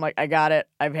a mess. I'm like, I got it.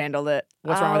 I've handled it.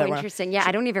 What's wrong with that one? Interesting. Yeah,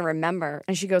 I don't even remember.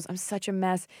 And she goes, I'm such a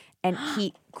mess. And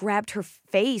he grabbed her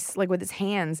face like with his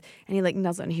hands and he like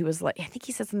nuzzled and he was like, I think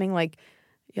he said something like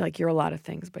you're a lot of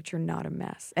things, but you're not a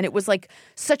mess. And it was like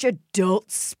such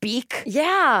adult speak.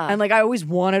 Yeah. And like I always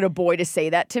wanted a boy to say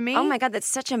that to me. Oh my God, that's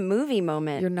such a movie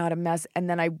moment. You're not a mess. And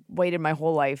then I waited my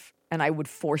whole life and I would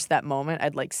force that moment.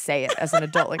 I'd like say it as an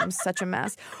adult, like I'm such a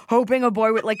mess. Hoping a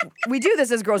boy would like, we do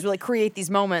this as girls, we like create these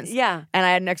moments. Yeah. And I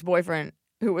had an ex-boyfriend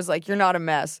who was like, you're not a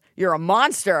mess. You're a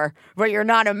monster, but you're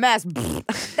not a mess.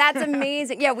 That's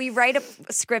amazing. Yeah, we write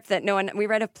a script that we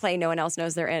write a play no one else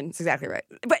knows they're in. That's exactly right.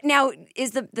 But now,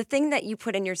 is the thing that you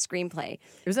put in your screenplay?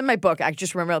 It was in my book. I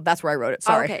just remember that's where I wrote it.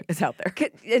 Sorry. Okay. It's out there.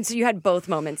 And so you had both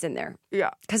moments in there.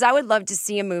 Yeah. Because I would love to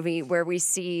see a movie where we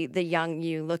see the young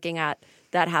you looking at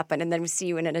that happen and then we see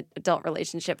you in an adult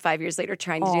relationship 5 years later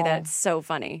trying to do that. It's so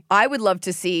funny. I would love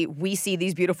to see, we see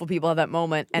these beautiful people have that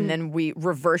moment and then we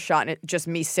reverse shot and it's just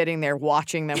me sitting there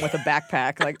watching them with a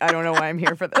backpack. Like, I don't know why I'm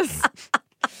here for this.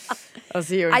 I'll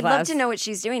see you in I'd class. love to know what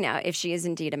she's doing now, if she is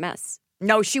indeed a mess.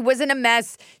 No, she wasn't a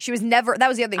mess. She was never, that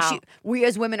was the other thing. We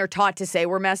as women are taught to say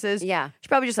we're messes. Yeah. She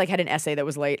probably just like had an essay that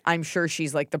was late. I'm sure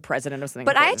she's like the president of something.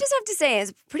 But I important. just have to say,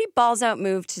 it's a pretty balls out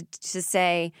move to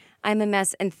say, I'm a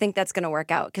mess and think that's going to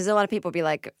work out. Because a lot of people be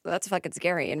like, that's fucking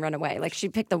scary and run away. Like she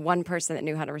picked the one person that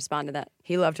knew how to respond to that.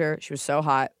 He loved her. She was so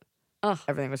hot. Ugh.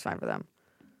 Everything was fine for them.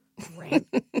 Right.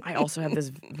 I also have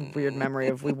this weird memory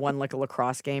of we won like a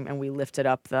lacrosse game and we lifted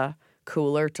up the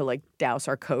cooler to like douse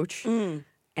our coach. And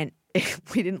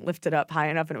we didn't lift it up high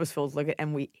enough and it was filled with liquid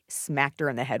and we smacked her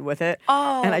in the head with it.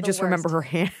 Oh, and I the just remember worst.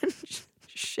 her hand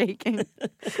shaking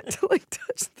to like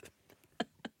touch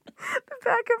the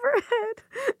back of her head.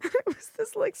 And it was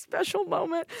this like special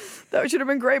moment that should have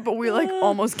been great, but we like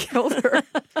almost killed her.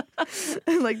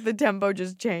 And like the tempo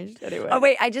just changed anyway. Oh,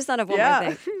 wait, I just thought of one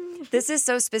more thing. This is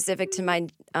so specific to my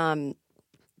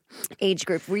age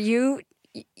group. Were you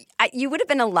would have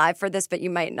been alive for this, but you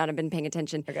might not have been paying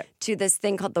attention to this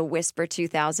thing called the Whisper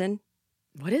 2000.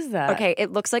 What is that? Okay,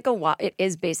 it looks like it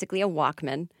is basically a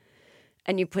Walkman,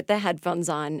 and you put the headphones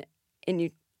on,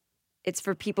 and it's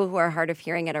for people who are hard of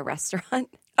hearing at a restaurant.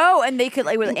 Oh, and they could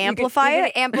like would amplify you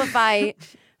it? could amplify,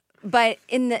 but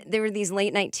there were these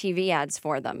late night TV ads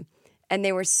for them, and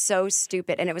they were so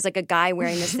stupid. And it was like a guy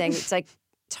wearing this thing. It's like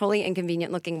totally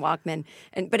inconvenient looking Walkman,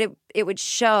 but it would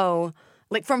show.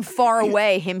 Like from far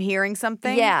away, him hearing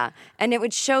something? Yeah. And it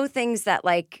would show things that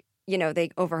like, they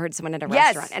overheard someone at a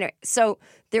Yes. restaurant. Anyway, so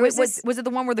there was Was it the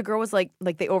one where the girl was like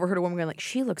they overheard a woman going like,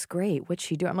 she looks great. What's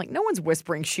she doing? I'm like, no one's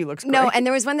whispering she looks great. No, and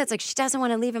there was one that's like, she doesn't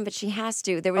want to leave him, but she has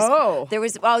to. There was, no,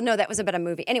 that was about a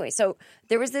movie. Anyway, so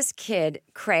there was this kid,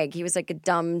 Craig. He was like a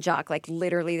dumb jock, like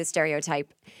literally the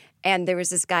stereotype. And there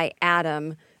was this guy,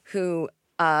 Adam, who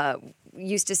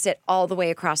used to sit all the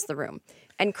way across the room.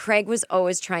 And Craig was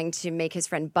always trying to make his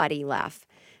friend Buddy laugh.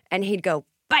 And he'd go,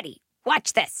 Buddy,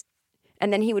 watch this.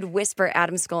 And then he would whisper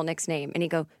Adam Skolnick's name, and he'd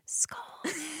go,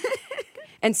 Skolnick.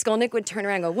 And Skolnick would turn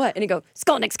around and go, what? And he'd go,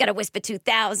 Skolnick's got to whisper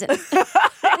 2000.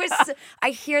 I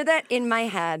hear that in my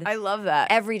head. I love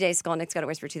that. Every day Skolnick's got to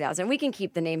whisper 2000. We can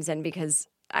keep the names in because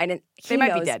They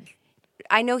might be dead.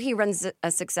 I know he runs a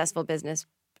successful business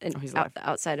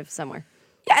outside of somewhere.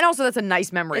 Yeah, and also that's a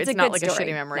nice memory. It's It's a not good like a story.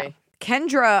 shitty memory. No.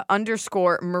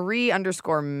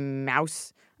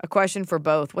 Kendra_Marie_Mouse. A question for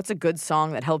both. What's a good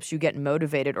song that helps you get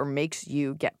motivated or makes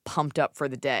you get pumped up for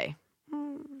the day?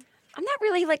 I'm not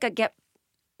really like a get...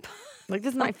 Like,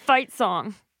 this is my fight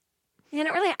song. Yeah,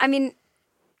 not really. I mean,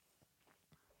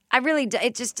 I really do.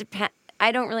 It just depends.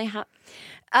 I don't really have...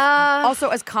 Also,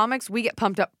 as comics, we get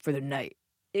pumped up for the night.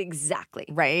 Exactly.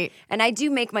 Right? And I do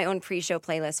make my own pre-show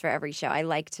playlist for every show. I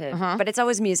like to... But it's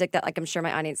always music that, like, I'm sure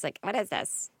my audience is like, what is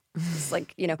this? It's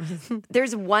like, you know...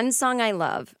 There's one song I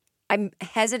love. I'm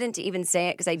hesitant to even say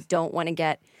it because I don't want to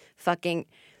get fucking...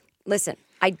 Listen,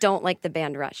 I don't like the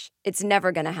band Rush. It's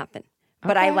never going to happen.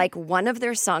 But I like one of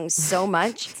their songs so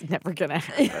much. It's never gonna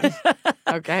happen.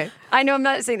 Okay. I know I'm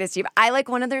not saying this to you, but I like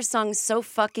one of their songs so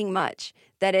fucking much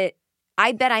that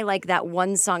I bet I like that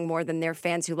one song more than their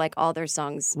fans who like all their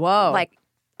songs. Whoa. Like,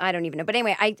 I don't even know. But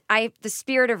anyway, I The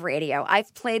Spirit of Radio.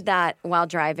 I've played that while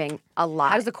driving a lot.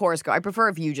 How does the chorus go? I prefer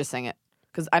if you just sing it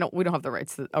because we don't have the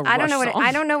rights to a I don't Rush know song.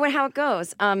 I don't know how it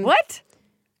goes. What?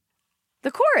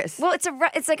 The chorus. Well,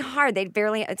 it's like hard. They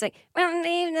barely. It's like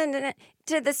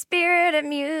to the spirit of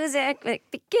music, like,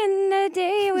 begin the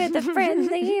day with a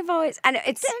friendly voice. And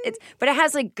but it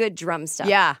has like good drum stuff.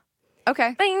 Yeah.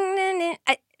 Okay.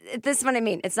 This is what I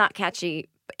mean. It's not catchy.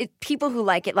 People who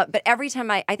like it love. But every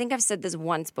time I think I've said this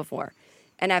once before,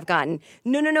 and I've gotten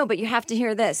no. But you have to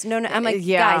hear this. No. I'm like,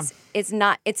 guys, it's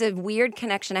not. It's a weird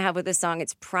connection I have with this song.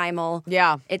 It's primal.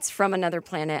 Yeah. It's from another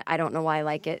planet. I don't know why I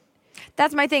like it.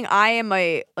 That's my thing. I am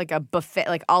a buffet,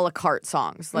 like a la carte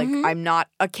songs. Like I'm not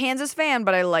a Kansas fan,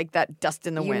 but I like that Dust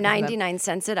in the You Wind. 99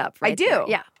 cents it up. Right I do. there.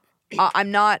 Yeah.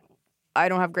 I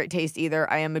don't have great taste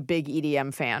either. I am a big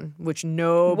EDM fan, which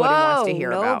nobody wants to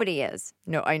hear about. Nobody is.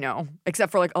 No, I know.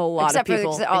 Except for like a lot Except of for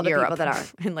people all in the Europe people that are.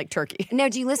 in like Turkey. Now,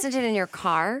 do you listen to it in your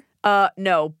car?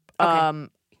 No. Okay.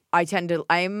 I still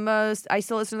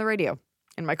listen to the radio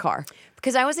in my car.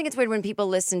 Because I always think it's weird when people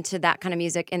listen to that kind of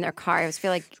music in their car. I always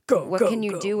feel like, what can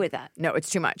you do with that? No,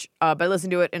 it's too much. But I listen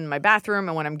to it in my bathroom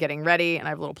and when I'm getting ready, and I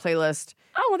have a little playlist.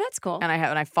 Oh, well, that's cool. And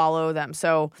I follow them.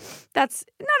 So that's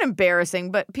not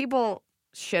embarrassing, but people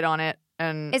shit on it,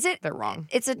 and they're wrong.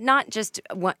 It's not just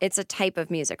one, it's a type of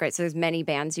music, right? So there's many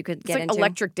bands you could get it's like into.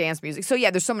 Electric dance music. So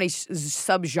yeah, there's so many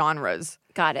subgenres.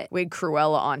 Got it. We had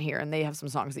Cruella on here, and they have some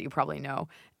songs that you probably know.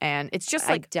 And it's just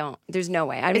like There's no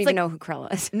way. I don't even know who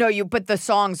Cruella is. No, but the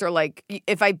songs are like,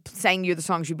 if I sang you the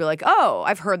songs, you'd be like, oh,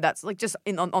 I've heard that. Like just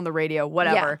on the radio,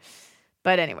 whatever. Yeah.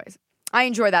 But anyways, I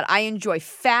enjoy that. I enjoy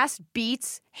fast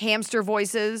beats, hamster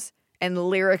voices, and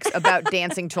lyrics about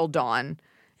dancing till dawn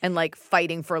and like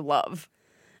fighting for love.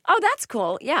 Oh, that's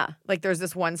cool. Yeah. Like there's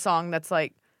this one song that's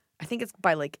like, I think it's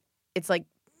by like, it's like,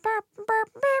 burp,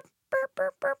 burp, burp, burp,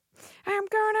 burp, burp. I'm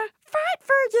gonna fight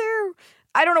for you.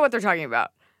 I don't know what they're talking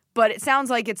about, but it sounds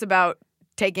like it's about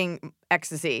taking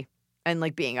ecstasy and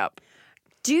like being up.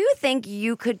 Do you think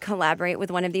you could collaborate with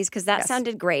one of these? Because that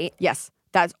sounded great. Yes,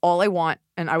 that's all I want.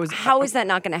 And How is that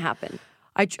not going to happen?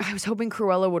 I was hoping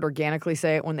Cruella would organically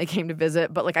say it when they came to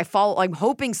visit, but like I'm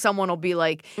hoping someone will be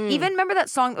like, even remember that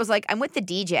song that was like, I'm with the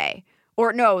DJ,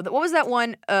 or no, what was that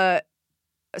one?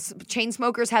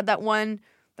 Chainsmokers had that one.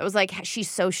 That was like, she's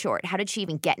so short. How did she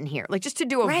even get in here? Like, just to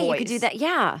do a voice. You could do that.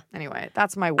 Yeah. Anyway,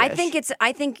 that's my wish.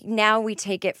 I think now we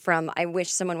take it from, I wish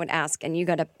someone would ask, and you've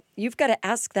got to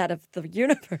ask that of the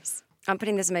universe. I'm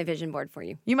putting this in my vision board for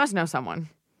you. You must know someone.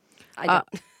 I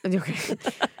don't. Okay.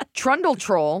 Trundle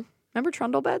Troll. Remember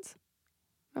Trundle beds?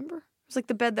 Remember? It was like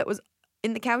the bed that was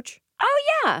in the couch.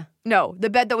 Oh, yeah. No,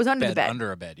 the bed that was under the bed.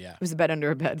 Under a bed, yeah. It was the bed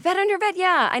under a bed. Bed under bed,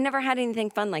 yeah. I never had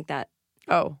anything fun like that.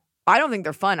 Oh. I don't think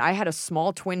they're fun. I had a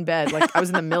small twin bed. Like I was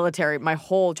in the military my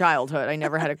whole childhood. I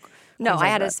never had a No, I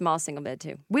had a small single bed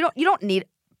too. You don't need,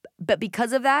 but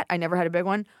because of that, I never had a big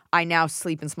one. I now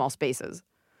sleep in small spaces.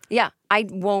 Yeah, I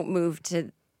won't move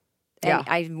to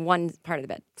one part of the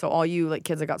bed. So all you like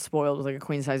kids that got spoiled with like a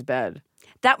queen size bed.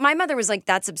 That my mother was like,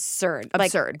 that's absurd.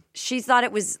 Absurd. Like, she thought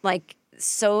it was like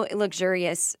so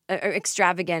luxurious,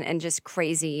 extravagant, and just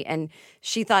crazy, and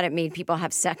she thought it made people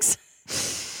have sex.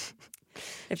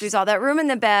 If there's all that room in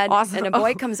the bed and a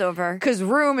boy comes over. Because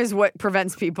room is what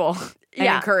prevents people and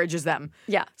encourages them.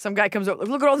 Yeah. Some guy comes over,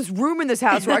 look at all this room in this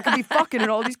house where I could be fucking in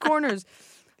all these corners.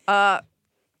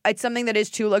 It's something that is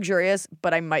too luxurious,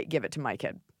 but I might give it to my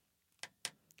kid.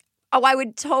 Oh, I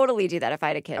would totally do that if I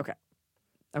had a kid. Okay.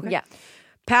 Okay. Yeah.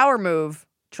 Power move.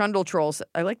 Trundle Trolls.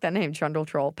 I like that name, Trundle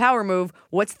Troll. Power move.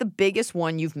 What's the biggest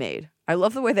one you've made? I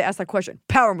love the way they ask that question.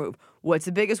 Power move. What's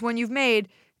the biggest one you've made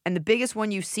and the biggest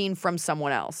one you've seen from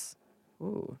someone else?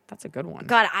 Ooh, that's a good one.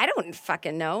 God, I don't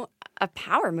fucking know. A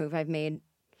power move I've made.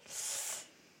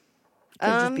 Could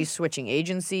just be switching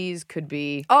agencies. Could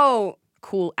be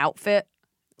cool outfit.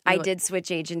 I did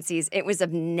switch agencies. It was a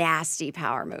nasty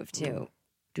power move too.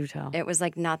 Do tell. It was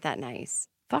like not that nice.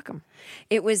 Fuck them.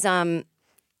 It was a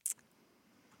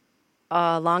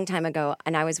long time ago,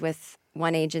 and I was with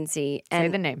one agency. And Say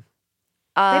the name.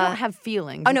 They don't have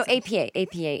feelings. Oh no, APA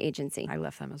agency. I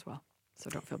left them as well, so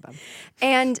don't feel bad.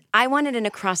 And I wanted an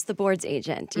across-the-boards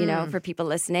agent, you know, for people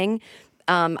listening.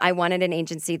 I wanted an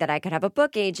agency that I could have a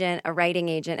book agent, a writing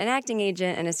agent, an acting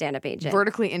agent, and a stand-up agent.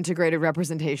 Vertically integrated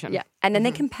representation. Yeah, and then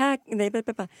they can pack.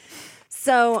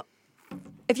 So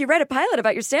if you write a pilot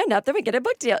about your stand-up, then we get a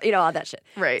book deal, you know, all that shit.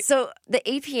 Right. So the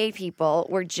APA people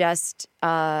were just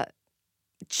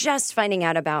finding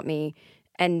out about me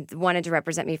and wanted to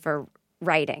represent me for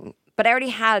writing. But I already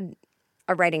had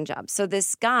a writing job. So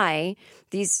this guy,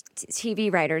 these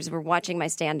TV writers were watching my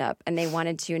stand-up and they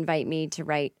wanted to invite me to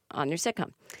write on their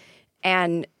sitcom.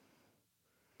 And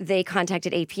they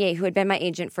contacted APA, who had been my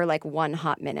agent for like one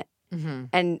hot minute. Mm-hmm.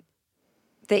 And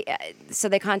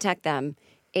they contact them.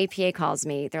 APA calls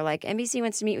me. They're like, NBC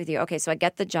wants to meet with you. Okay, so I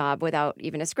get the job without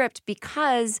even a script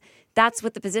because that's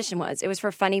what the position was. It was for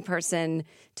a funny person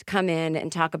to come in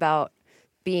and talk about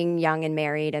being young and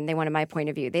married, and they wanted my point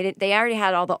of view. They already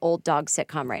had all the old dog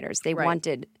sitcom writers. They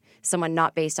wanted someone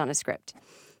not based on a script.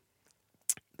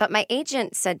 But my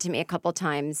agent said to me a couple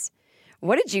times,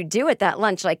 what did you do at that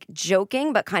lunch? Like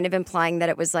joking, but kind of implying that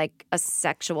it was like a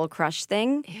sexual crush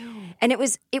thing. Ew. And it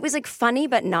was like funny,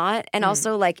 but not. And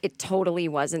also like it totally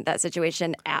wasn't that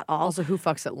situation at all. Also, who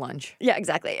fucks at lunch? Yeah,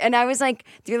 exactly. And I was like,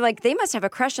 they're like, they must have a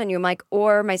crush on you. I'm like,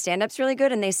 or my stand-up's really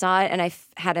good and they saw it and I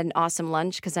had an awesome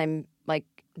lunch because I'm like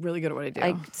really good at what I do.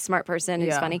 Like smart person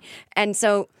who's funny. And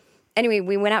so anyway,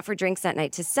 we went out for drinks that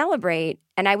night to celebrate.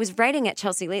 And I was writing at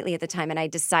Chelsea Lately at the time and I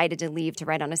decided to leave to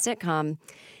write on a sitcom.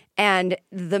 And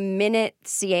the minute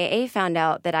CAA found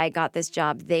out that I got this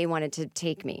job, they wanted to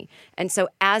take me. And so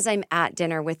as I'm at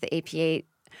dinner with the APA,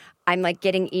 I'm like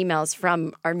getting emails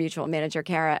from our mutual manager,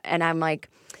 Kara, and I'm like,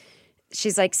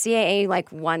 she's like, CAA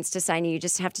like wants to sign you. You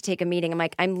just have to take a meeting. I'm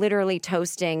like, I'm literally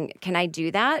toasting. Can I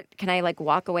do that? Can I like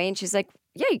walk away? And she's like,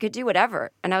 yeah, you could do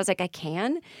whatever. And I was like, I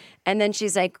can. And then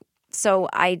she's like, so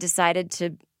I decided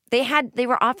to, they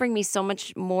were offering me so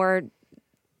much more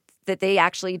that they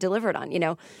actually delivered on, you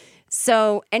know?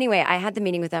 So anyway, I had the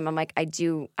meeting with them. I'm like, I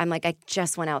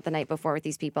just went out the night before with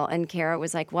these people. And Kara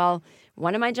was like, well,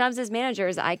 one of my jobs as manager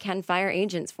is I can fire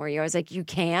agents for you. I was like, you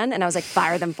can? And I was like,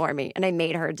 fire them for me. And I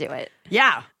made her do it.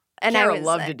 Yeah. And Kara I would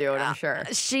love to do it, I'm sure.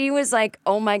 She was like,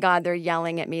 oh my God, they're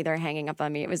yelling at me. They're hanging up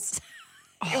on me. It was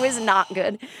not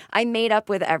good. I made up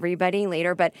with everybody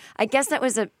later, but I guess it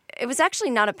was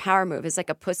actually not a power move. It's like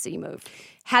a pussy move.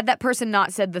 Had that person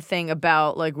not said the thing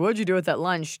about like, what'd you do at that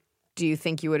lunch? Do you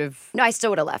think you would have? No, I still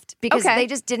would have left because they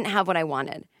just didn't have what I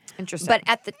wanted. Interesting. But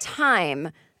at the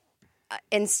time,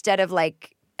 instead of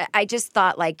like, I just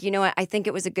thought like, you know what? I think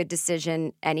it was a good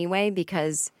decision anyway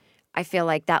because I feel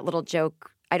like that little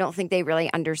joke, I don't think they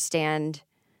really understand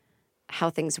how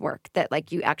things work, that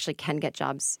like you actually can get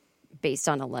jobs based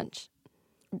on a lunch.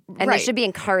 And they should be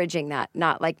encouraging that,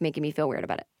 not like making me feel weird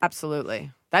about it.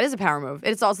 Absolutely. That is a power move.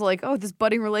 It's also like, oh, this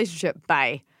budding relationship.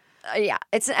 Bye. Yeah.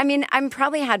 I'm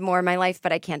probably had more in my life,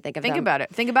 but I can't think of them. Think about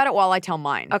it. Think about it while I tell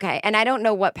mine. Okay. And I don't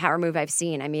know what power move I've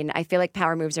seen. I mean, I feel like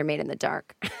power moves are made in the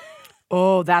dark.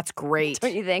 Oh, that's great.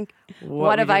 Don't you think?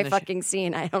 What have I fucking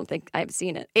seen? I don't think I've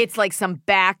seen it. It's like some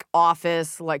back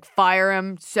office, like fire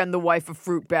him, send the wife a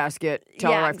fruit basket,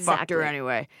 tell her I fucked her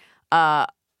anyway.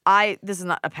 This is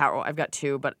not a power. I've got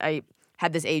two, but I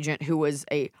had this agent who was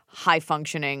a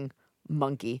high-functioning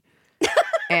monkey.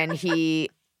 And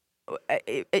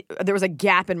there was a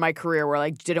gap in my career where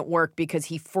like didn't work because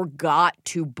he forgot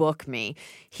to book me.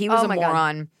 He was a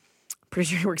moron. God. Pretty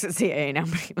sure he works at CAA now,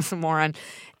 but he was a moron.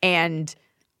 And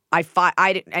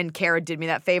and Kara did me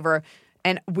that favor,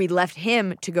 and we left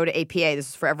him to go to APA. This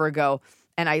was forever ago,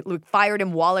 and I fired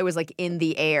him while I was like in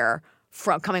the air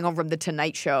from coming home from the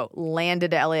Tonight Show.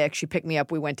 Landed at LAX. She picked me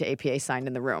up. We went to APA. Signed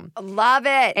in the room. Love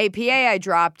it. APA I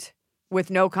dropped with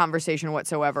no conversation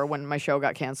whatsoever when my show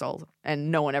got canceled,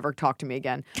 and no one ever talked to me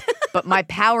again. But my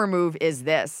power move is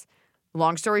this.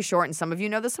 Long story short, and some of you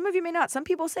know this, some of you may not. Some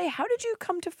people say, how did you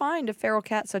come to find a feral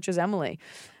cat such as Emily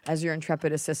as your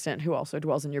intrepid assistant who also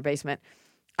dwells in your basement?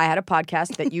 I had a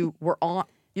podcast that you were on.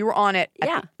 You were on it.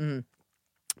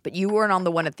 But you weren't on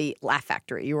the one at the Laugh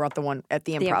Factory. You were at the one at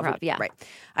the Improv. Improv, yeah. Right.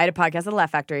 I had a podcast at the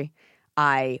Laugh Factory.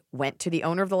 I went to the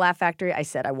owner of the Laugh Factory. I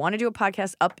said, I want to do a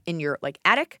podcast up in your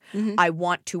attic. I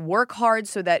want to work hard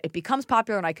so that it becomes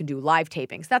popular and I can do live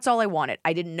tapings. That's all I wanted.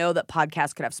 I didn't know that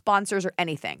podcasts could have sponsors or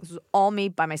anything. This was all me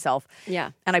by myself.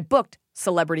 Yeah. And I booked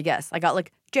celebrity guests. I got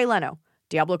Jay Leno,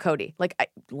 Diablo Cody,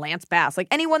 Lance Bass,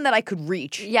 anyone that I could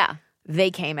reach. Yeah. They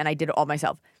came and I did it all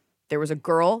myself. There was a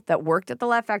girl that worked at the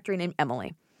Laugh Factory named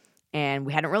Emily. And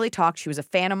we hadn't really talked. She was a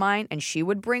fan of mine, and she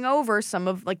would bring over some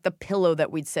of the pillow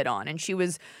that we'd sit on. And she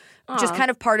was just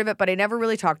kind of part of it, but I never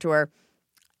really talked to her.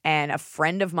 And a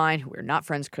friend of mine, who we're not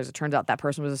friends because it turns out that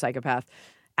person was a psychopath,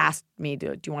 asked me,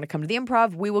 do you want to come to the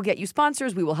Improv? We will get you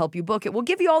sponsors. We will help you book it. We'll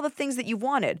give you all the things that you've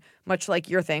wanted, much like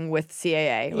your thing with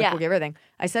CAA. We'll give everything.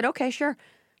 I said, okay, sure.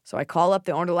 So I call up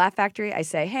the owner of the Laugh Factory. I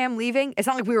say, hey, I'm leaving. It's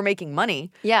not like we were making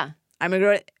money. Yeah. I'm gonna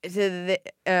go to the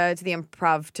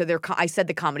Improv, to their. I said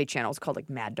the comedy channel is called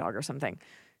Mad Dog or something.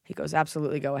 He goes,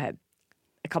 absolutely, go ahead.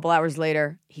 A couple hours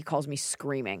later, he calls me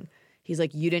screaming. He's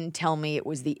like, you didn't tell me it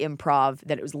was the Improv,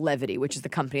 that it was Levity, which is the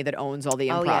company that owns all the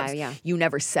Improvs. Oh, yeah. You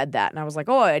never said that. And I was like,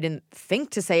 I didn't think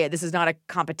to say it. This is not a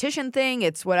competition thing.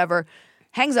 It's whatever.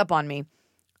 Hangs up on me.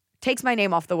 Takes my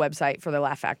name off the website for the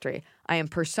Laugh Factory. I am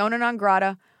persona non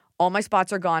grata. All my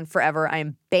spots are gone forever. I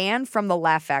am banned from the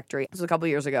Laugh Factory. This was a couple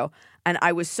years ago. And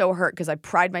I was so hurt because I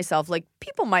pride myself.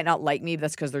 People might not like me, but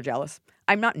that's because they're jealous.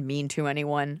 I'm not mean to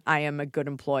anyone. I am a good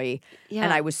employee. Yeah.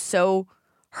 And I was so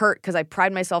hurt because I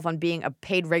pride myself on being a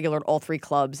paid regular at all three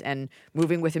clubs and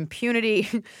moving with impunity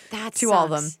to all of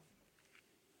them.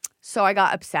 So I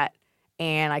got upset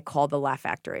and I called the Laugh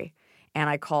Factory. And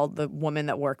I called the woman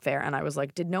that worked there. And I was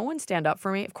like, did no one stand up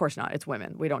for me? Of course not. It's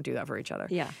women. We don't do that for each other.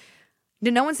 Yeah.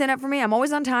 Did no one stand up for me? I'm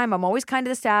always on time. I'm always kind to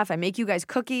the staff. I make you guys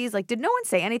cookies. Did no one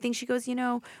say anything? She goes,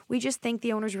 we just think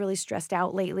the owner's really stressed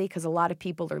out lately because a lot of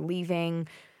people are leaving.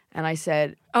 And I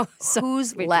said,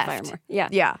 who's left? Yeah.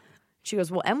 Yeah. She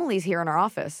goes, well, Emily's here in our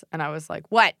office. And I was like,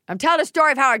 what? I'm telling a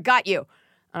story of how I got you.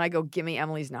 And I go, give me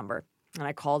Emily's number. And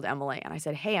I called Emily and I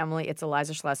said, hey, Emily, it's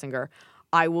Eliza Schlesinger.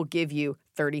 I will give you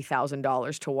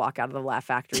 $30,000 to walk out of the Laugh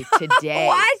Factory today.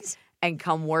 What? And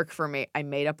come work for me. I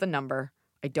made up the number.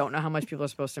 I don't know how much people are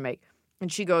supposed to make.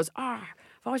 And she goes, I've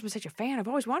always been such a fan. I've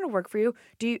always wanted to work for you.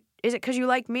 Is it because you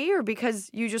like me or because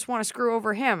you just want to screw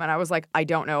over him? And I was like, I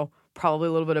don't know. Probably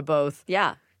a little bit of both.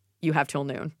 Yeah. You have till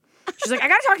noon. She's like, I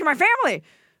got to talk to my family.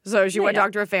 So she went to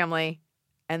talk to her family.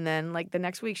 And then the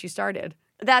next week she started.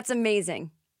 That's amazing.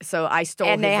 So I stole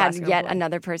and his they had last yet employee.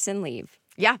 another person leave.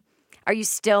 Yeah. Are you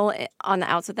still on the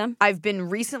outs with them? I've been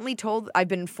recently told, I've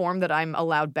been informed that I'm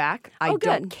allowed back. I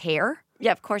don't care.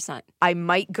 Yeah, of course not. I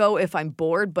might go if I'm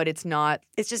bored, but it's not.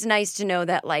 It's just nice to know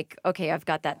that, okay, I've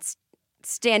got that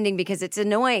standing because it's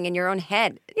annoying in your own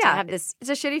head to have this.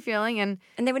 It's a shitty feeling. And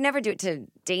they would never do it to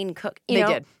Dane Cook. They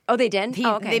did. Oh, they did?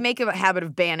 Okay. They make a habit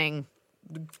of banning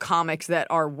comics that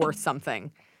are worth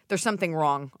something. There's something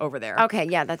wrong over there. Okay,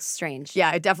 yeah, that's strange.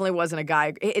 Yeah, it definitely wasn't a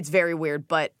guy. It's very weird,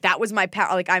 but that was my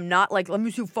power. I'm not let me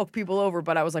fuck people over,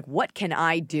 but I was like, what can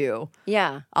I do?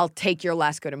 Yeah. I'll take your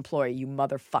last good employee, you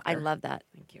motherfucker. I love that.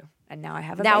 Thank you. And now I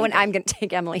have a Now baby. when I'm going to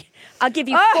take Emily, I'll give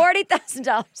you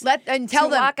 $40,000. And tell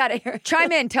them. Walk out of here.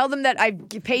 Chime in. Tell them that I've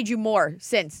paid you more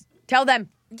since. Tell them.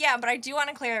 Yeah, but I do want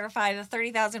to clarify the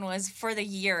 $30,000 was for the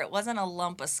year. It wasn't a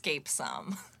lump escape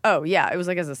sum. Oh, yeah. It was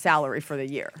as a salary for the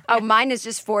year. Oh, mine is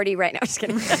just 40 right now. Just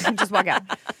kidding. Just walk out.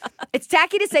 It's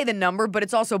tacky to say the number, but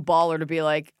it's also baller to be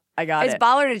like, I got it. It's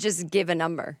baller to just give a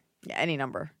number. Yeah, any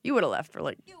number. You would have left for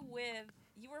You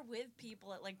were with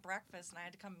people at breakfast, and I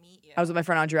had to come meet you. I was with my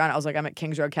friend Adriana. I was like, I'm at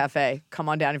Kings Road Cafe. Come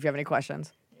on down if you have any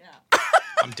questions. Yeah.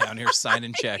 I'm down here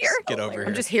signing checks. Get over here.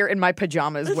 I'm just here in my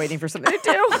pajamas waiting for something to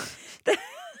do.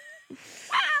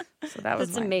 So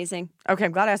that's amazing. Okay,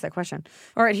 I'm glad I asked that question.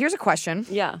 All right, here's a question.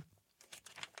 Yeah.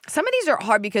 Some of these are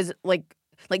hard because, like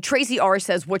Tracy R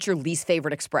says, what's your least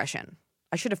favorite expression?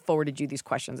 I should have forwarded you these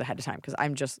questions ahead of time because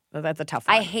that's a tough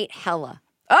one. I hate hella.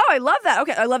 Oh, I love that.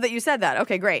 Okay, I love that you said that.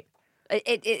 Okay, great.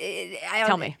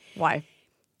 Tell me why.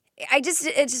 I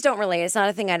just don't relate. It's not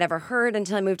a thing I'd ever heard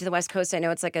until I moved to the West Coast. I know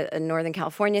it's like a Northern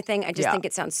California thing. I just think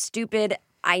it sounds stupid.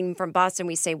 I'm from Boston.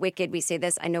 We say wicked. We say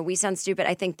this. I know we sound stupid.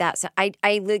 I think that's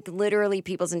I literally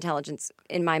people's intelligence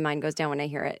in my mind goes down when I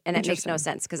hear it, and it makes no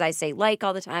sense because I say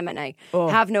all the time, and I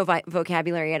have no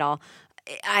vocabulary at all.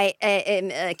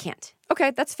 I can't.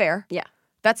 Okay, that's fair. Yeah,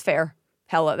 that's fair.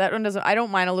 Hella, that one doesn't. I don't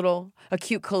mind a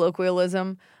cute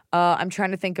colloquialism. I'm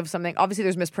trying to think of something. Obviously,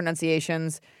 there's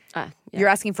mispronunciations. You're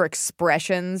asking for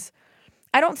expressions.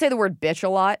 I don't say the word bitch a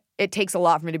lot. It takes a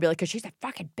lot for me to be like, because she's a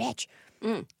fucking bitch.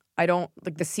 I don't,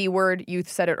 like the C word, you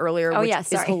said it earlier, which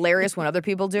is hilarious when other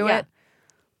people do it.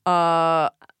 I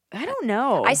don't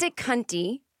know. I say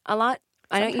cunty a lot.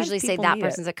 I don't Sometimes usually say people that need it.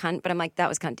 person's a cunt, but I'm like, that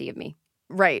was cunty of me.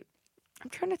 Right. I'm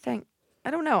trying to think.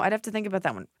 I don't know. I'd have to think about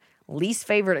that one. Least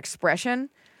favorite expression?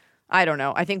 I don't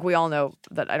know. I think we all know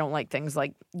that I don't like things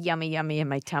like yummy, yummy in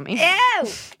my tummy. Ew!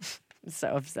 It's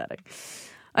so upsetting.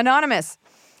 Anonymous.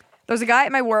 There's a guy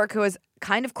at my work who has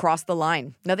kind of crossed the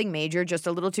line. Nothing major, just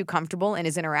a little too comfortable in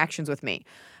his interactions with me.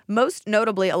 Most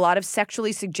notably, a lot of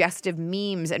sexually suggestive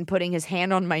memes and putting his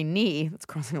hand on my knee, that's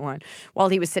crossing the line, while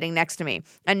he was sitting next to me.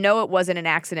 And no, it wasn't an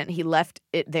accident. He left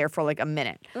it there for like a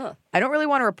minute. Ugh. I don't really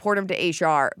want to report him to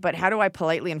HR, but how do I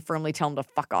politely and firmly tell him to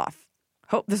fuck off?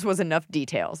 Hope this was enough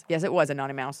details. Yes, it was,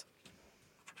 Anonymous.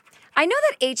 I know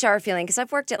that HR feeling because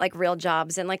I've worked at like real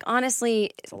jobs and like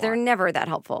honestly, they're never that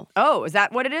helpful. Oh, is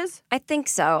that what it is? I think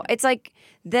so. It's like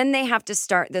then they have to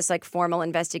start this like formal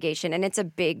investigation and it's a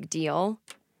big deal.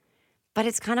 But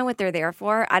it's kind of what they're there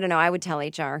for. I don't know. I would tell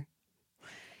HR.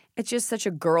 It's just such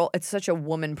a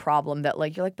woman problem that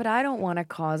like you're like, but I don't want to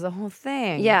cause a whole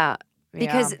thing. Yeah.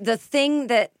 Because the thing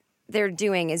that they're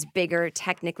doing is bigger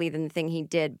technically than the thing he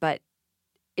did, but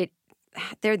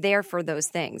they're there for those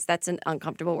things. That's an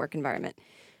uncomfortable work environment.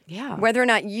 Yeah. Whether or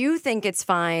not you think it's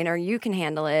fine or you can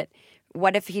handle it,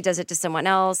 what if he does it to someone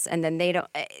else and then they don't?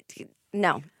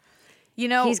 No. You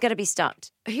know, he's got to be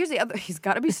stopped. Here's the other. He's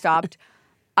got to be stopped.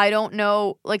 I don't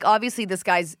know. Like, obviously, this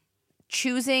guy's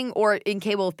choosing or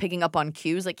incapable of picking up on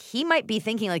cues. Like, he might be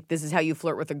thinking, like, this is how you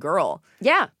flirt with a girl.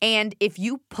 Yeah. And if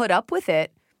you put up with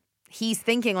it, he's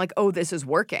thinking, like, oh, this is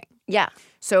working. Yeah.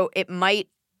 So it might.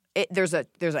 There's a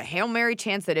Hail Mary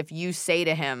chance that if you say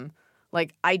to him,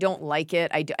 like, I don't like it,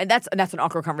 and that's an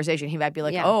awkward conversation. He might be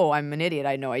like, oh, I'm an idiot.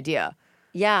 I had no idea.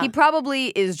 Yeah. He probably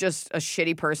is just a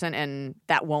shitty person, and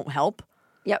that won't help.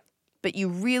 Yep. But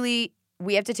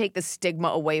we have to take the stigma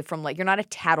away from, like, you're not a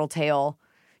tattletale.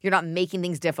 You're not making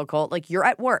things difficult. Like, you're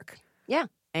at work. Yeah.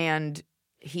 And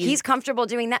he's comfortable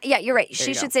doing that. Yeah, you're right. There She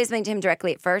you should go. say something to him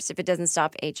directly at first if it doesn't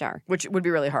stop HR. Which would be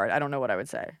really hard. I don't know what I would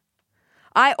say.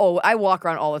 I walk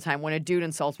around all the time. When a dude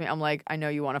insults me, I'm like, I know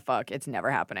you want to fuck. It's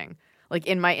never happening. Like,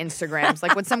 in my Instagrams.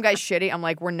 Like, when some guy's shitty, I'm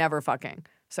like, we're never fucking.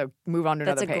 So move on to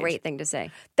another page. That's a great thing to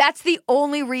say. That's the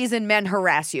only reason men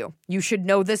harass you. You should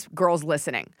know this, girls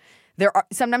listening. There are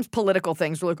sometimes political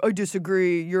things. They're like, I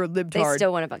disagree. You're a libtard. They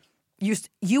still want to fuck.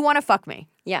 You want to fuck me.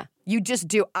 Yeah. You just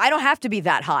do. I don't have to be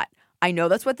that hot. I know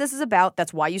that's what this is about.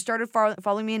 That's why you started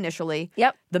following me initially.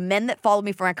 Yep. The men that followed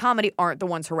me for my comedy aren't the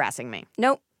ones harassing me.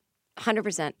 Nope.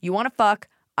 100%. You want to fuck.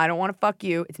 I don't want to fuck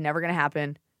you. It's never going to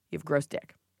happen. You have gross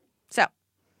dick.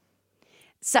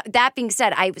 So that being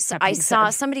said, I saw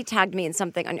somebody tagged me in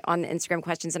something on the Instagram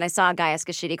questions, and I saw a guy ask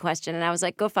a shitty question, and I was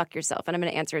like, go fuck yourself. And I'm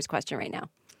going to answer his question right now.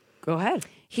 Go ahead.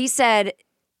 He said,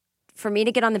 for me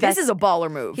to get on the This is a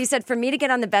baller move. He said, for me to get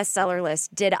on the bestseller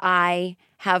list, did I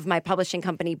have my publishing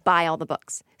company buy all the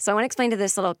books? So I want to explain to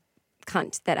this little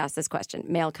cunt that asked this question,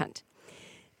 male cunt.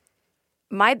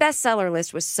 My bestseller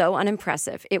list was so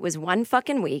unimpressive. It was one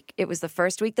fucking week. It was the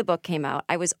first week the book came out.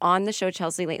 I was on the show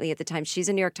Chelsea Lately at the time. She's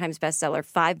a New York Times bestseller,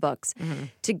 5 books. Mm-hmm.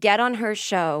 To get on her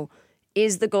show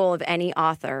is the goal of any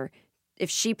author. If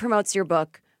she promotes your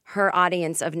book, her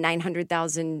audience of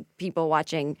 900,000 people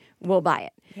watching will buy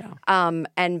it. Yeah.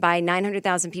 And by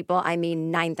 900,000 people, I mean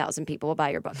 9,000 people will buy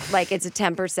your book. Like, it's a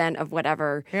 10% of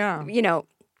whatever, you know.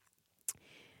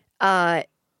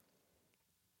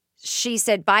 She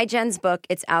said, buy Jen's book.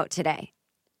 It's out today.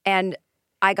 And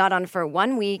I got on for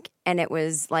 1 week, and it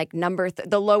was like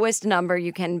the lowest number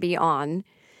you can be on.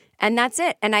 And that's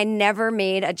it. And I never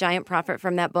made a giant profit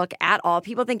from that book at all.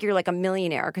 People think you're like a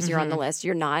millionaire because you're on the list.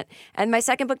 You're not. And my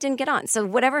second book didn't get on. So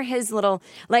whatever his little,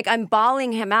 like, I'm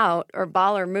balling him out or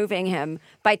baller moving him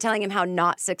by telling him how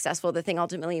not successful the thing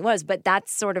ultimately was. But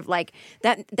that's sort of like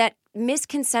that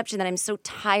misconception that I'm so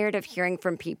tired of hearing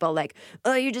from people, like,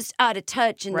 oh, you're just out of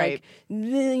touch and like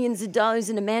millions of dollars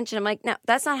in a mansion. I'm like, no,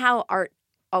 that's not how art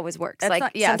always works.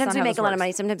 Sometimes we make a lot of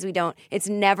money, sometimes we don't. It's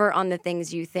never on the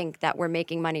things you think that we're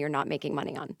making money or not making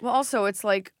money on. Well, also, it's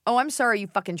like, oh, I'm sorry, you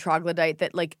fucking troglodyte,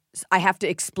 that, like, I have to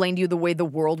explain to you the way the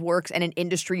world works and an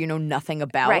industry you know nothing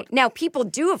about. Right. Now, people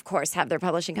do, of course, have their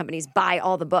publishing companies buy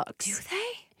all the books. Do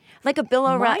they? Like a Bill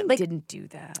O'Reilly. Mine didn't do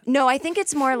that. No, I think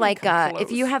it's more like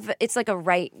if you have, it's like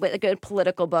a good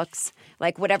political books,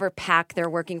 like whatever pack they're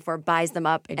working for buys them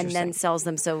up and then sells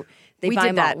them. So they buy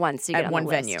them at once. So you get on one the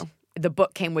list. venue. The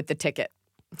book came with the ticket,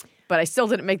 but I still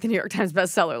didn't make the New York Times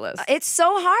bestseller list. It's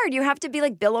so hard. You have to be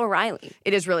like Bill O'Reilly.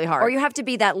 It is really hard. Or you have to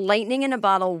be that lightning in a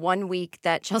bottle 1 week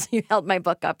that Chelsea held my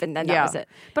book up and then that was it.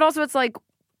 But also, it's like,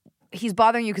 he's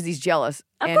bothering you because he's jealous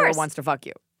of and course. or wants to fuck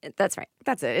you. That's right.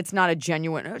 That's it. It's not a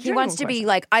genuine. He wants to be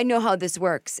like, I know how this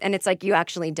works, and it's like you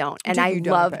actually don't. And I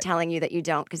love telling you that you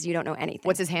don't because you don't know anything.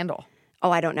 What's his handle?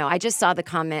 Oh, I don't know. I just saw the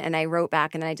comment and I wrote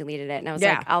back and then I deleted it and I was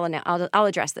like, I'll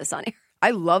address this on air.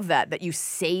 I love that you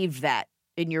saved that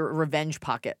in your revenge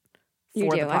pocket. You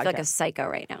do. I feel like a psycho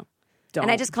right now. Don't.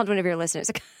 And I just called one of your listeners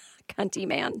a cunty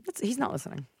man. He's not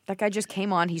listening. That guy just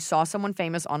came on. He saw someone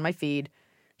famous on my feed.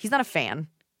 He's not a fan.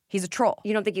 He's a troll.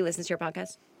 You don't think he listens to your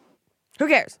podcast? Who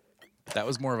cares? That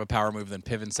was more of a power move than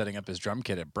Piven setting up his drum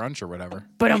kit at brunch or whatever.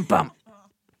 Ba-dum-bum.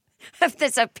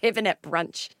 That's a Piven at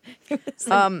brunch.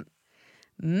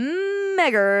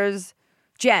 Meggers.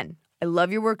 Jen, I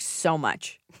love your work so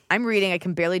much. I'm reading I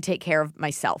Can Barely Take Care of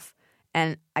Myself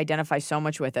and identify so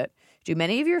much with it. Do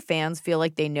many of your fans feel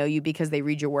like they know you because they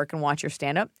read your work and watch your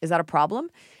stand-up? Is that a problem?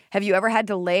 Have you ever had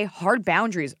to lay hard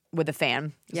boundaries with a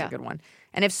fan? That's a good one.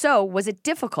 And if so, was it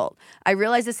difficult? I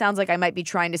realize it sounds like I might be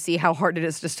trying to see how hard it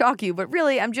is to stalk you, but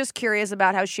really, I'm just curious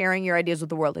about how sharing your ideas with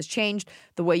the world has changed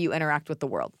the way you interact with the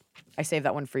world. I saved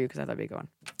that one for you because I thought it'd be a good one.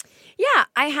 Yeah,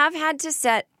 I have had to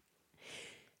set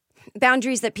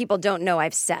boundaries that people don't know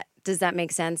I've set. Does that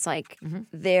make sense? Like,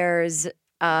 there's,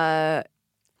 I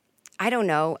don't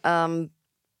know. I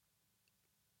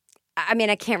mean,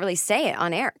 I can't really say it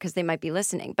on air because they might be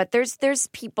listening. But there's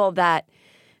people that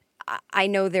I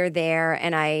know they're there,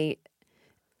 and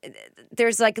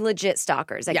there's like legit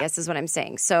stalkers, I guess is what I'm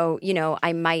saying. So, you know,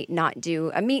 I might not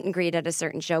do a meet and greet at a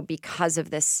certain show because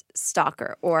of this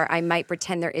stalker, or I might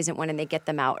pretend there isn't one and they get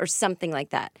them out, or something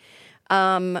like that.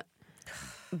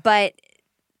 But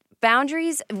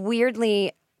boundaries,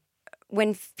 weirdly,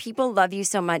 when people love you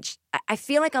so much, I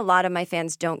feel like a lot of my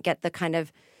fans don't get the kind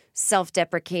of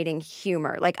self-deprecating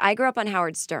humor. Like, I grew up on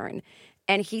Howard Stern,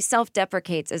 and he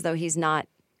self-deprecates as though he's not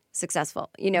successful.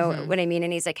 You know what I mean?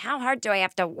 And he's like, how hard do I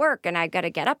have to work? And I got to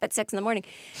get up at 6 a.m.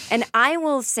 And I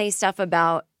will say stuff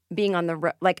about being on the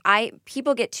road. Like,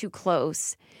 people get too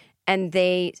close and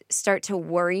they start to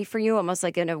worry for you, almost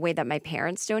like in a way that my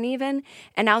parents don't even.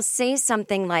 And I'll say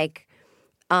something like,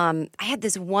 I had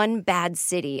this one bad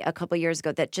city a couple years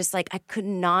ago that just like I could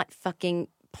not fucking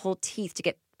pull teeth to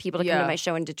get people to come to my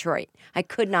show in Detroit. I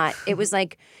could not. It was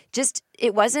like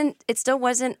it still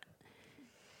wasn't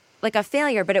like a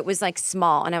failure, but it was like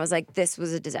small. And I was like, this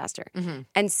was a disaster.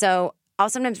 And so I'll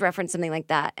sometimes reference something like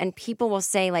that. And people will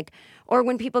say like, or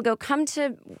when people go, come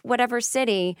to whatever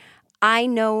city, I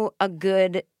know a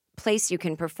good place you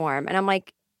can perform. And I'm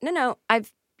like, no,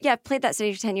 I've played that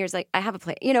city for 10 years. Like, I have a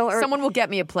place, you know, or someone will get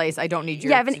me a place. I don't need you.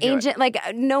 Yeah, I have an agent. Like,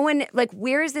 no one, like,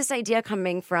 where is this idea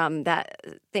coming from that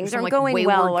things aren't like going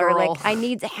well, girl. or like, I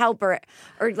need help, or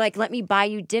like, let me buy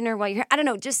you dinner while you're here. I don't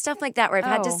know, just stuff like that where I've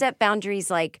had to set boundaries.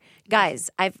 Like,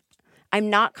 guys, I'm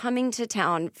not coming to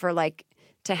town for like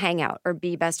to hang out or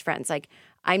be best friends. Like,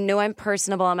 I know I'm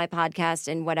personable on my podcast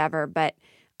and whatever, but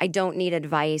I don't need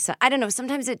advice. I don't know.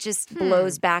 Sometimes it just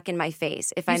blows back in my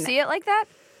face. If I see it like that.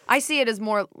 I see it as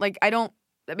more like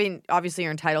obviously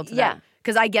you're entitled to that.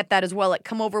 Because I get that as well. Like,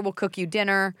 come over, we'll cook you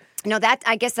dinner. No,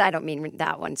 I guess I don't mean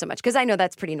that one so much because I know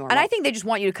that's pretty normal. And I think they just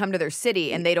want you to come to their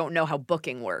city and they don't know how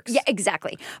booking works. Yeah,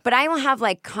 exactly. But I will have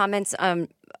like comments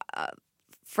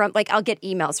from like I'll get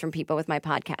emails from people with my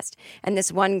podcast. And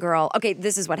this one girl, okay,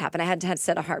 this is what happened. I had to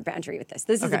set a hard boundary with this.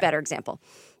 This is a better example.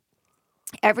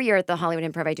 Every year at the Hollywood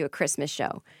Improv, I do a Christmas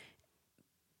show.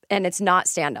 And it's not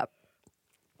stand-up.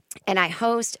 And I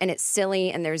host, and it's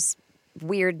silly, and there's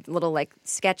weird little like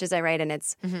sketches I write, and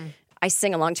it's I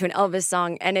sing along to an Elvis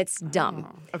song, and it's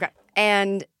dumb. Okay.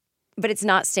 But it's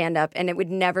not stand up, and it would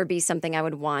never be something I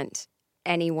would want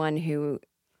anyone who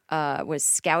was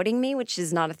scouting me, which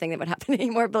is not a thing that would happen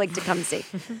anymore, but like to come see.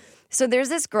 So there's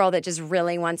this girl that just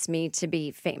really wants me to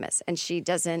be famous, and she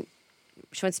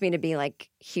wants me to be like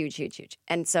huge, huge, huge.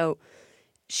 And so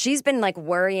she's been like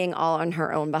worrying all on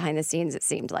her own behind the scenes, it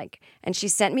seemed like. And she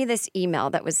sent me this email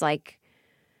that was like,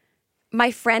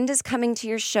 my friend is coming to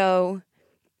your show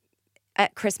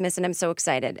at Christmas and I'm so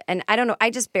excited. And I don't know,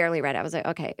 I just barely read it. I was like,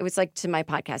 okay. It was like to my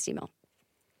podcast email.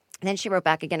 And then she wrote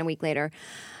back again a week later.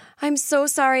 I'm so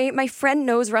sorry. My friend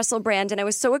knows Russell Brand, and I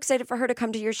was so excited for her to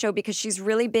come to your show because she's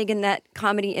really big in that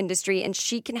comedy industry, and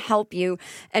she can help you.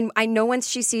 And I know once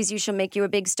she sees you, she'll make you a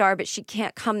big star, but she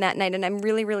can't come that night, and I'm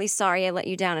really, really sorry I let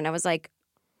you down. And I was like,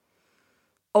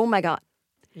 oh, my God.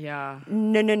 Yeah.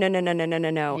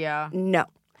 No. Yeah. No.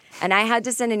 And I had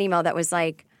to send an email that was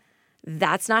like,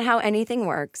 that's not how anything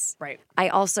works. Right. I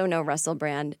also know Russell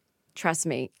Brand. Trust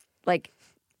me. Like,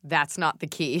 that's not the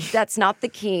key. That's not the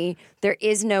key. There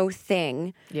is no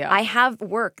thing. Yeah. I have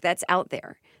work that's out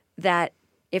there that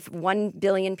if 1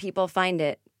 billion people find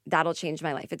it, that'll change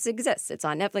my life. It exists. It's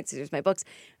on Netflix. There's my books.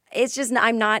 it's just,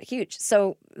 I'm not huge.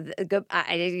 So I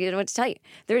don't know what to tell you.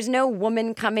 There's no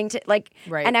woman coming to, like,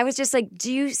 Right. And I was just like,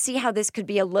 do you see how this could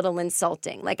be a little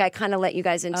insulting? Like, I kind of let you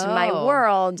guys into my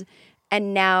world,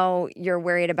 and now you're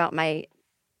worried about my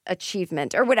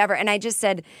achievement or whatever. And I just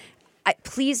said,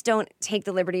 please don't take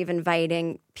the liberty of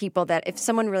inviting people that, if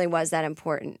someone really was that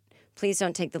important, please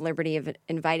don't take the liberty of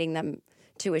inviting them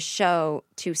to a show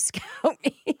to scout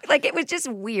me. Like, it was just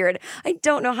weird. I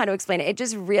don't know how to explain it. It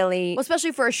just really... Well,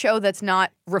 especially for a show that's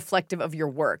not reflective of your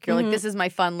work. You're like, this is my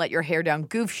fun, let your hair down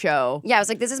goof show. Yeah, I was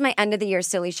like, this is my end of the year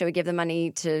silly show. We give the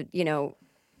money to,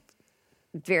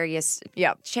 various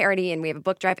charity, and we have a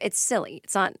book drive. It's silly.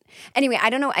 It's not... Anyway, I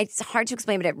don't know. It's hard to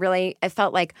explain, but I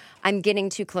felt like I'm getting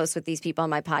too close with these people on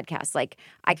my podcast. Like,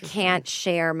 I can't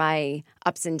share my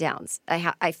ups and downs.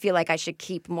 I feel like I should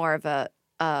keep more of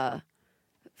a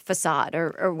facade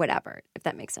or whatever, if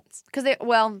that makes sense.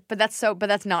 But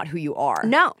that's not who you are.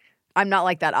 No. I'm not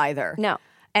like that either. No.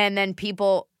 And then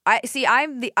people,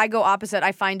 I go opposite.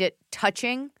 I find it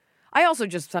touching. I also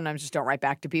sometimes don't write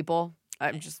back to people.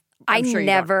 I'm sure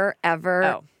never,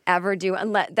 ever do,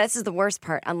 unless, this is the worst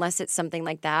part, unless it's something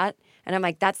like that. And I'm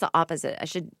like, that's the opposite.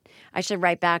 I should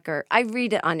write back, or I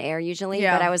read it on air usually,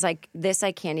 but I was like, this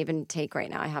I can't even take right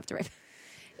now. I have to write.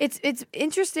 It's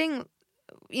interesting.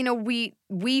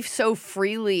 We so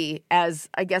freely, as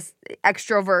I guess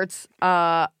extroverts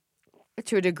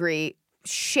to a degree,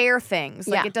 share things.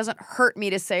 Like, it doesn't hurt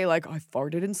me to say, like, I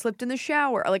farted and slipped in the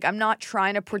shower. Like, I'm not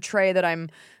trying to portray that I'm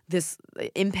this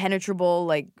impenetrable,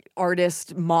 like,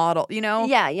 artist model,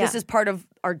 Yeah. This is part of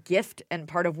our gift and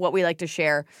part of what we like to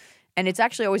share. And it's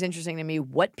actually always interesting to me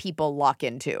what people lock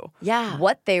into. Yeah.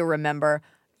 What they remember.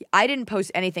 I didn't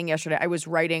post anything yesterday. I was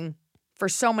writing for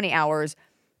so many hours.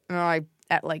 I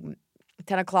at like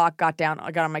 10 o'clock I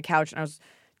got on my couch and I was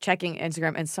checking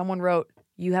Instagram, and someone wrote,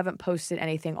 "You haven't posted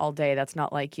anything all day. That's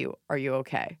not like you. Are you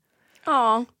okay?"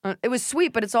 Oh, it was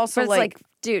sweet, but it's also like,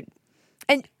 dude.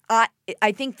 And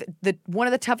I think that one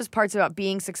of the toughest parts about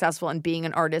being successful and being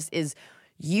an artist is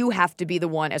you have to be the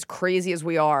one, as crazy as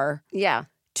we are,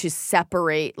 to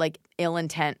separate like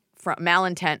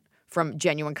malintent from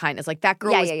genuine kindness. Like, that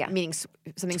girl was meaning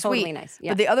something totally sweet. Nice.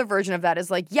 Yeah. But the other version of that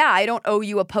is like, I don't owe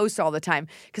you a post all the time,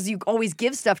 because you always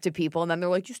give stuff to people and then they're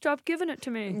like, you stopped giving it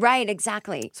to me. Right,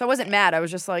 exactly. So I wasn't mad. I was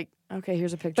just like, okay,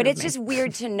 here's a picture But of it's me. just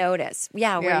weird to notice.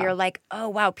 Where you're like, oh,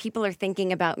 wow, people are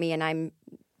thinking about me and I'm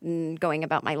going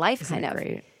about my life. Isn't kind it of.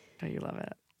 Great. Oh, you love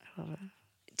it. I love it.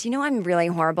 Do you know I'm really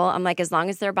horrible? I'm like, as long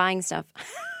as they're buying stuff.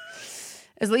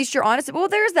 At least you're honest. Well,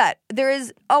 there's that. There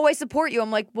is, I support you. I'm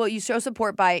like, well, you show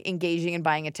support by engaging and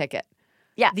buying a ticket.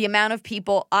 Yeah. The amount of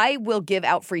people, I will give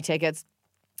out free tickets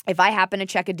if I happen to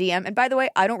check a DM. And by the way,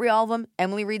 I don't read all of them.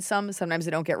 Emily reads some. Sometimes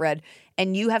they don't get read.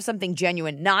 And you have something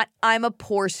genuine. Not, I'm a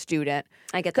poor student.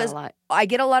 I get that a lot. I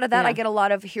get a lot of that. Yeah. I get a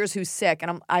lot of, here's who's sick.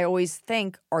 And I always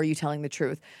think, are you telling the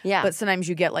truth? Yeah. But sometimes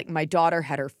you get, like, my daughter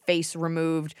had her face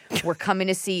removed. We're coming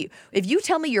to see. If you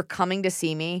tell me you're coming to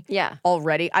see me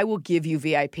already, I will give you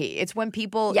VIP. It's when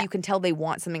people, you can tell they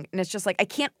want something. And it's just like, I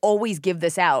can't always give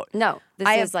this out. No, this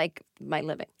is like my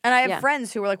living. And I have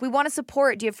friends who are like, we want to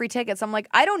support. Do you have free tickets? I'm like,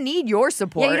 I don't need your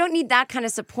support. Yeah, you don't need that kind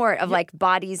of support of like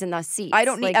bodies in the seats. I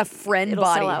don't need a friend it'll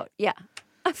body. Sell out. Yeah.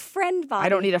 A friend body. I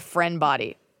don't need a friend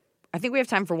body. I think we have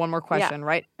time for one more question,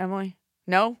 right, Emily?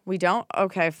 No, we don't?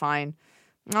 Okay, fine.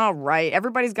 All right.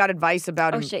 Everybody's got advice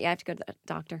about him. Shit, I have to go to the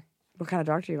doctor. What kind of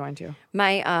doctor are you going to?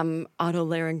 My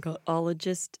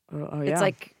otolaryngologist. Oh, yeah. It's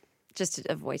like just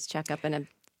a voice checkup and a...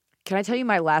 Can I tell you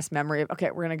my last memory? Okay,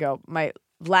 we're going to go. My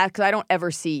last, because I don't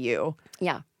ever see you.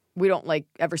 Yeah. We don't, like,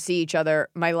 ever see each other.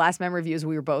 My last memory of you is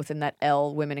we were both in that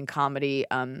Elle Women in Comedy,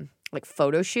 like,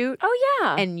 photo shoot. Oh,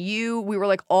 yeah. And we were,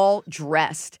 like, all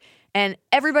dressed. And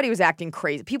everybody was acting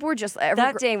crazy. People were just...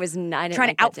 that day was not...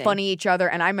 trying to out-funny each other.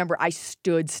 And I remember I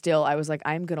stood still. I was like,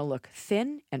 I'm going to look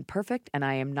thin and perfect, and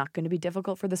I am not going to be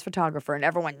difficult for this photographer. And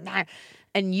everyone... Nah.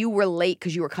 And you were late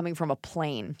because you were coming from a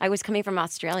plane. I was coming from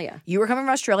Australia. You were coming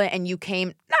from Australia, and you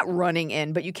came... Not running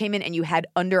in, but you came in and you had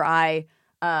under-eye...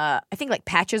 I think like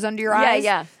patches under your eyes.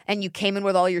 Yeah. And you came in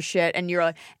with all your shit, and you're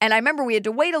like... And I remember we had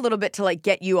to wait a little bit to like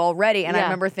get you all ready. And I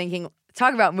remember thinking...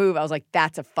 Talk about move. I was like,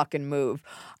 that's a fucking move.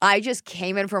 I just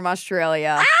came in from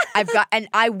Australia. And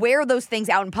I wear those things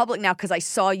out in public now because I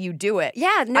saw you do it.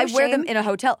 Yeah, no I wear shame. them in a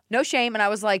hotel. No shame. And I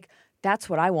was like, that's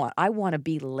what I want. I want to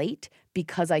be late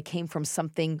because I came from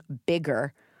something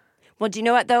bigger. Well, do you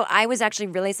know what, though? I was actually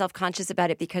really self-conscious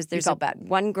about it because there's felt bad.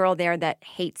 one girl there that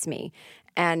hates me.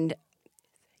 And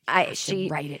she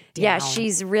write it down. Yeah,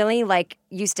 she's really like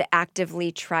used to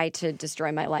actively try to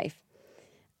destroy my life.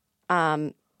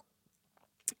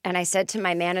 And I said to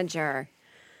my manager,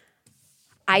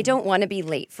 I don't want to be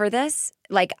late for this.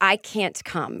 Like, I can't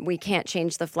come. We can't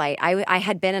change the flight. I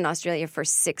had been in Australia for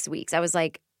 6 weeks. I was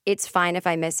like, it's fine if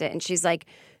I miss it. And she's like,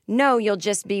 no, you'll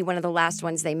just be one of the last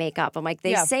ones they make up. I'm like,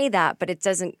 they say that, but it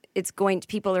doesn't,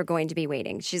 people are going to be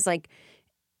waiting. She's like,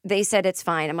 they said it's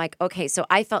fine. I'm like, okay. So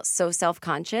I felt so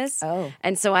self-conscious. Oh.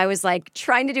 And so I was like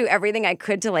trying to do everything I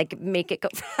could to like make it go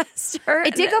faster.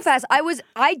 It did go fast.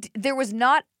 There was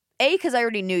not, because I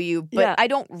already knew you, but I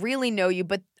don't really know you,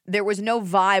 but there was no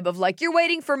vibe of like, you're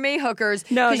waiting for me, hookers.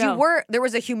 No. Because there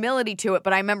was a humility to it,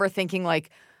 but I remember thinking like,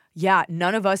 yeah,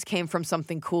 none of us came from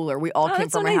something cooler. We all came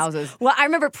from our houses. Well, I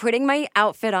remember putting my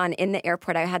outfit on in the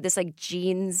airport. I had this like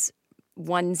jeans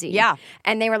onesie. Yeah.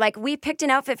 And they were like, we picked an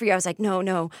outfit for you. I was like,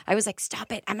 no. I was like,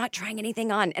 stop it. I'm not trying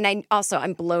anything on. And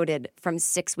I'm bloated from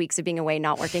 6 weeks of being away,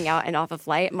 not working out and off a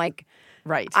flight. I'm like,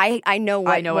 right. I know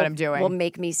what I'm doing. Will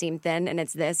make me seem thin, and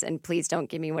it's this, and please don't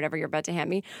give me whatever you're about to hand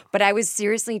me. But I was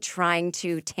seriously trying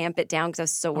to tamp it down because I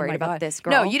was so worried about this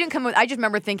girl. No, you didn't come with, I just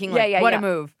remember thinking like, what a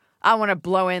move. I want to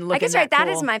blow in, look I guess that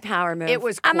is my power move. It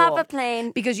was cool. I'm off a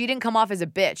plane. Because you didn't come off as a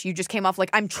bitch. You just came off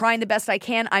like, I'm trying the best I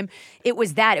can. It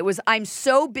was I'm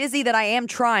so busy that I am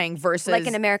trying versus. Like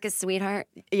an America's sweetheart.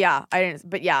 Yeah, I didn't,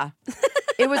 but yeah.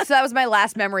 That was my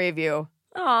last memory of you.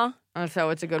 Aw. So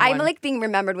it's a good one. I like being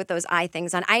remembered with those eye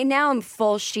things on. I now am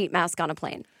full sheet mask on a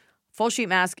plane. Full sheet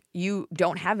mask, you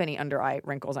don't have any under eye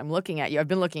wrinkles. I'm looking at you. I've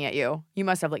been looking at you. You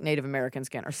must have like Native American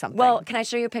skin or something. Well, can I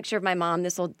show you a picture of my mom?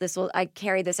 This will. I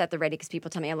carry this at the ready because people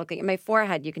tell me I look like my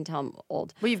forehead. You can tell I'm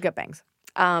old. Well, you've got bangs.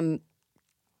 We're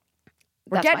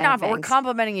getting off. We're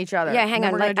complimenting each other. Yeah, hang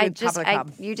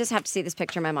on. You just have to see this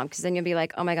picture of my mom because then you'll be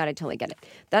like, oh my God, I totally get it.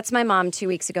 That's my mom 2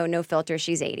 weeks ago, no filter.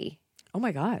 She's 80. Oh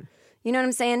my God. You know what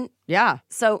I'm saying? Yeah.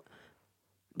 So.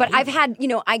 But I've had,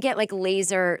 I get like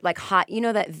laser, like hot,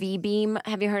 that V-beam.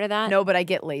 Have you heard of that? No, but I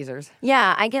get lasers.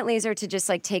 Yeah, I get laser to just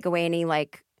like take away any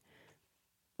like.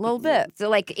 Little bit. So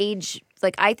like age,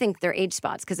 like I think they're age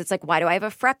spots because it's like, why do I have a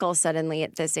freckle suddenly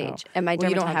at this age? And my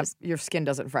you don't have, your skin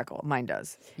doesn't freckle. Mine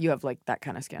does. You have like that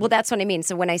kind of skin. Well, that's what I mean.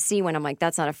 So when I see one, I'm like,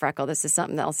 that's not a freckle. This is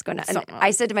something else going on.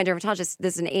 I said to my dermatologist,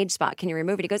 this is an age spot. Can you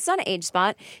remove it? He goes, it's not an age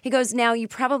spot. He goes, now you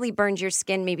probably burned your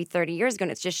skin maybe 30 years ago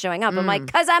and it's just showing up. I'm like,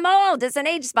 because I'm old. It's an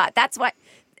age spot. That's why.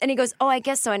 And he goes, oh, I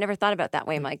guess so. I never thought about it that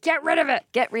way. I'm like, get rid of it.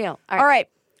 Get real. All right.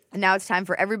 And now it's time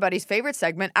for everybody's favorite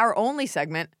segment, our only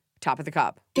segment, Top of the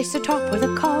Cob. It's the top of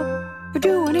the cob. We're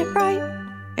doing it right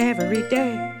every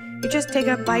day. You just take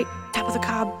a bite. Top of the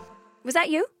cob. Was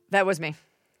that you? That was me.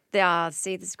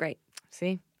 See, this is great.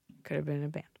 See? Could have been in a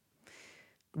band.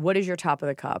 What is your top of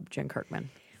the cob, Jen Kirkman?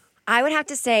 I would have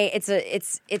to say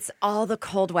it's all the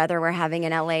cold weather we're having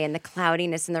in LA and the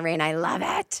cloudiness and the rain. I love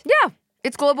it. Yeah.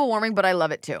 It's global warming, but I love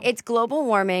it too. It's global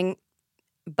warming,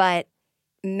 but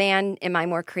man, am I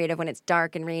more creative when it's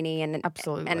dark and rainy and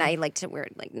absolutely. And I like to wear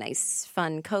like nice,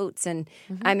 fun coats, and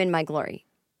I'm in my glory.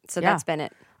 So that's been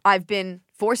it. I've been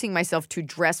forcing myself to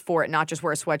dress for it, not just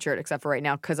wear a sweatshirt, except for right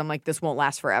now, because I'm like, this won't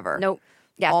last forever. Nope.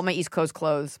 Yeah. All my East Coast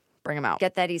clothes, bring them out.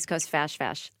 Get that East Coast fash.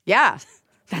 Yeah,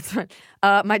 that's what.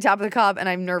 My top of the cob, and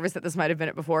I'm nervous that this might have been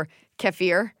it before.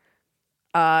 Kefir. Is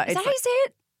that how you say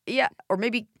it? Yeah, or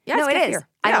maybe no, it's it kefir. is.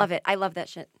 I love it. I love that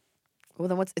shit. Well,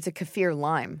 then it's a kefir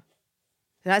lime.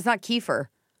 That's not kefir.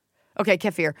 Okay,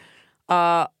 kefir.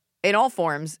 In all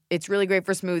forms, it's really great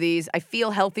for smoothies. I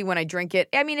feel healthy when I drink it.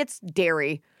 I mean, it's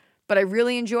dairy, but I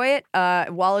really enjoy it.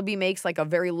 Wallaby makes like a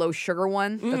very low sugar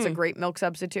one. That's a great milk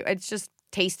substitute. It's just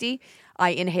tasty. I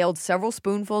inhaled several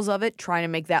spoonfuls of it, trying to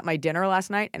make that my dinner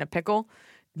last night, and a pickle.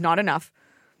 Not enough.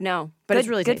 No. But it's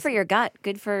really good tasty. for your gut.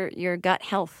 Good for your gut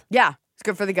health. Yeah, it's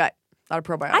good for the gut. A lot of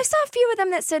probiotics. I saw a few of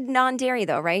them that said non-dairy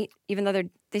though, right? Even though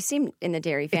they seem in the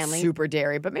dairy family. It's super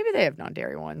dairy, but maybe they have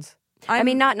non-dairy ones. I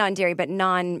mean, not non-dairy, but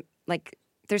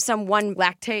there's some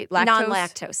lactose?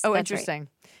 Non-lactose. Oh, That's interesting. Right.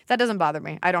 That doesn't bother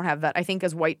me. I don't have that. I think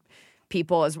as white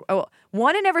people,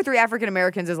 1 in every 3 African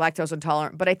Americans is lactose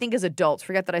intolerant, but I think as adults,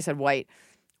 forget that I said white,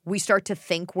 we start to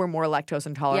think we're more lactose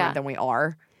intolerant than we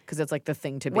are because it's like the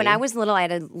thing to be. When I was little, I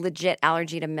had a legit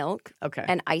allergy to milk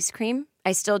and ice cream.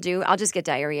 I still do. I'll just get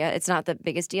diarrhea. It's not the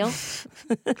biggest deal.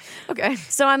 Okay.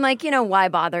 So I'm like, why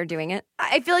bother doing it?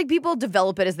 I feel like people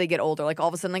develop it as they get older. Like all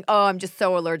of a sudden, like, oh, I'm just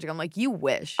so allergic. I'm like, you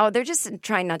wish. Oh, they're just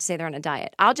trying not to say they're on a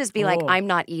diet. I'll just be like, I'm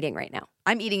not eating right now.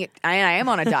 I'm eating it. I am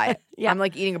on a diet. I'm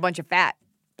like eating a bunch of fat,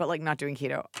 but like not doing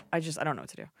keto. I don't know what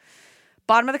to do.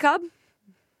 Bottom of the cob?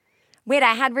 Wait,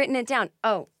 I had written it down.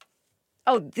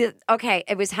 Okay.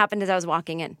 It happened as I was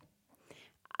walking in.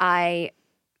 I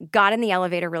got in the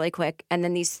elevator really quick, and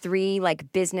then these 3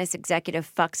 like business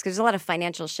executive fucks, because there's a lot of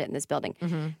financial shit in this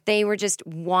building. They were just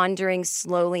wandering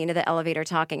slowly into the elevator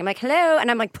talking. I'm like, hello, and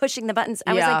I'm like pushing the buttons.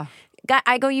 I was like,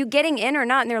 I go, you getting in or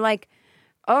not? And they're like,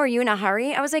 oh, are you in a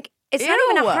hurry? I was like, it's not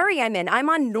even a hurry I'm in. I'm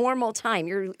on normal time.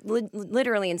 You're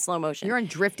literally in slow motion. You're on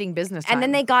drifting business time. And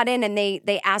then they got in and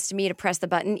they asked me to press the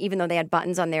button, even though they had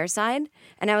buttons on their side.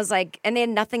 And I was like, and they had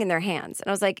nothing in their hands. And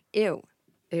I was like, ew.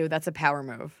 Ew, that's a power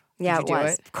move. Yeah, Did you it do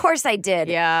was. Of course I did.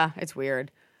 Yeah, it's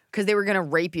weird. Because they were going to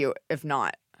rape you if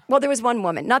not. Well, there was one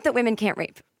woman. Not that women can't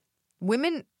rape.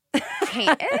 Women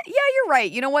can't. Yeah, you're right.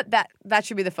 You know what? That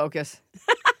should be the focus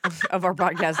of our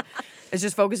podcast. It's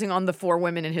just focusing on the 4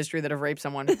 women in history that have raped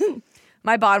someone.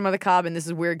 My bottom of the cob, and this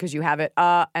is weird because you have it,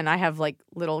 and I have like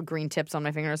little green tips on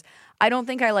my fingers. I don't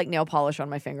think I like nail polish on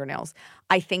my fingernails.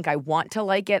 I think I want to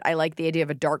like it. I like the idea of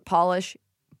a dark polish,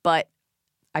 but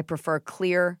I prefer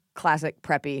clear, classic,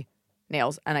 preppy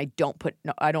nails, and I don't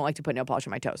like to put nail polish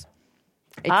on my toes.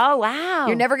 Oh, wow.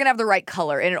 You're never going to have the right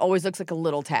color, and it always looks like a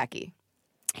little tacky.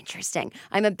 Interesting.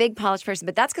 I'm a big polish person,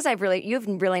 but that's because you have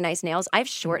really nice nails. I have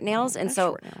short nails, and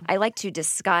so I like to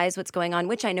disguise what's going on,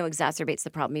 which I know exacerbates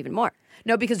the problem even more.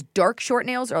 No, because dark short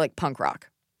nails are like punk rock.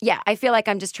 Yeah, I feel like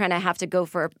I'm just trying to have to go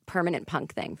for a permanent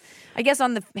punk thing. I guess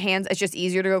on the hands, it's just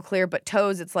easier to go clear, but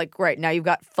toes, it's like, right, now you've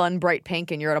got fun, bright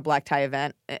pink, and you're at a black tie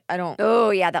event. I don't... Oh,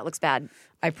 yeah, that looks bad.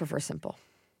 I prefer simple.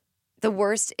 The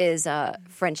worst is a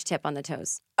French tip on the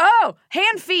toes. Oh,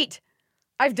 hand feet.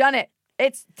 I've done it.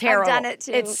 It's terrible. I've done it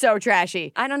too. It's so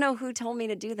trashy. I don't know who told me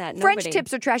to do that. French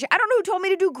tips are trashy. I don't know who told me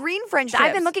to do green French tips.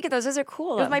 I've been looking at those. Those are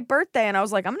cool. It was my birthday, and I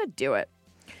was like, I'm going to do it.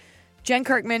 Jen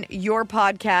Kirkman, your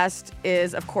podcast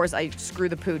is, of course, I screw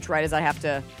the pooch right as I have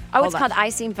to. Oh, it's called I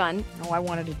Seem Fun. Oh, I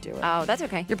wanted to do it. Oh, that's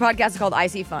okay. Your podcast is called I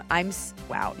See Fun.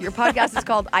 Wow. Your podcast is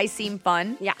called I Seem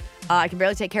Fun. Yeah. I Can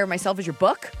Barely Take Care of Myself is your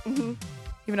book. Mm-hmm. You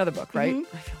have another book, right?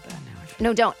 Mm-hmm. I feel bad now.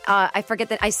 No, don't.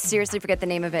 I seriously forget the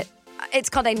name of it. It's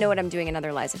called I Know What I'm Doing and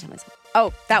Other Lies I Tell Myself.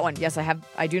 Oh, that one. Yes,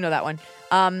 I do know that one.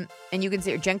 And you can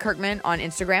see Jen Kirkman on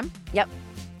Instagram. Yep.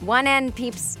 1N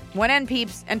Peeps. 1N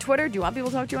Peeps. And Twitter. Do you want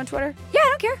people to talk to you on Twitter? Yeah, I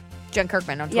don't care. Jen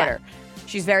Kirkman on Twitter. Yeah.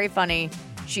 She's very funny.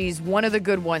 She's one of the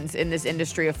good ones in this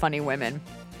industry of funny women.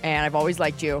 And I've always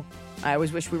liked you. I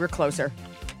always wish we were closer.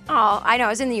 Oh, I know. I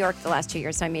was in New York the last 2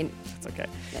 years, so I mean... It's okay.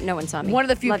 No one saw me. One of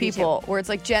the few people where it's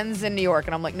like, Jen's in New York,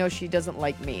 and I'm like, no, she doesn't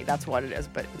like me. That's what it is.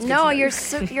 But it's no, you're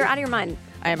out of your mind.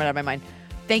 I am out of my mind.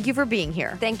 Thank you for being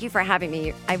here. Thank you for having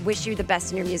me. I wish you the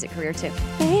best in your music career, too.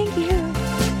 Thank you.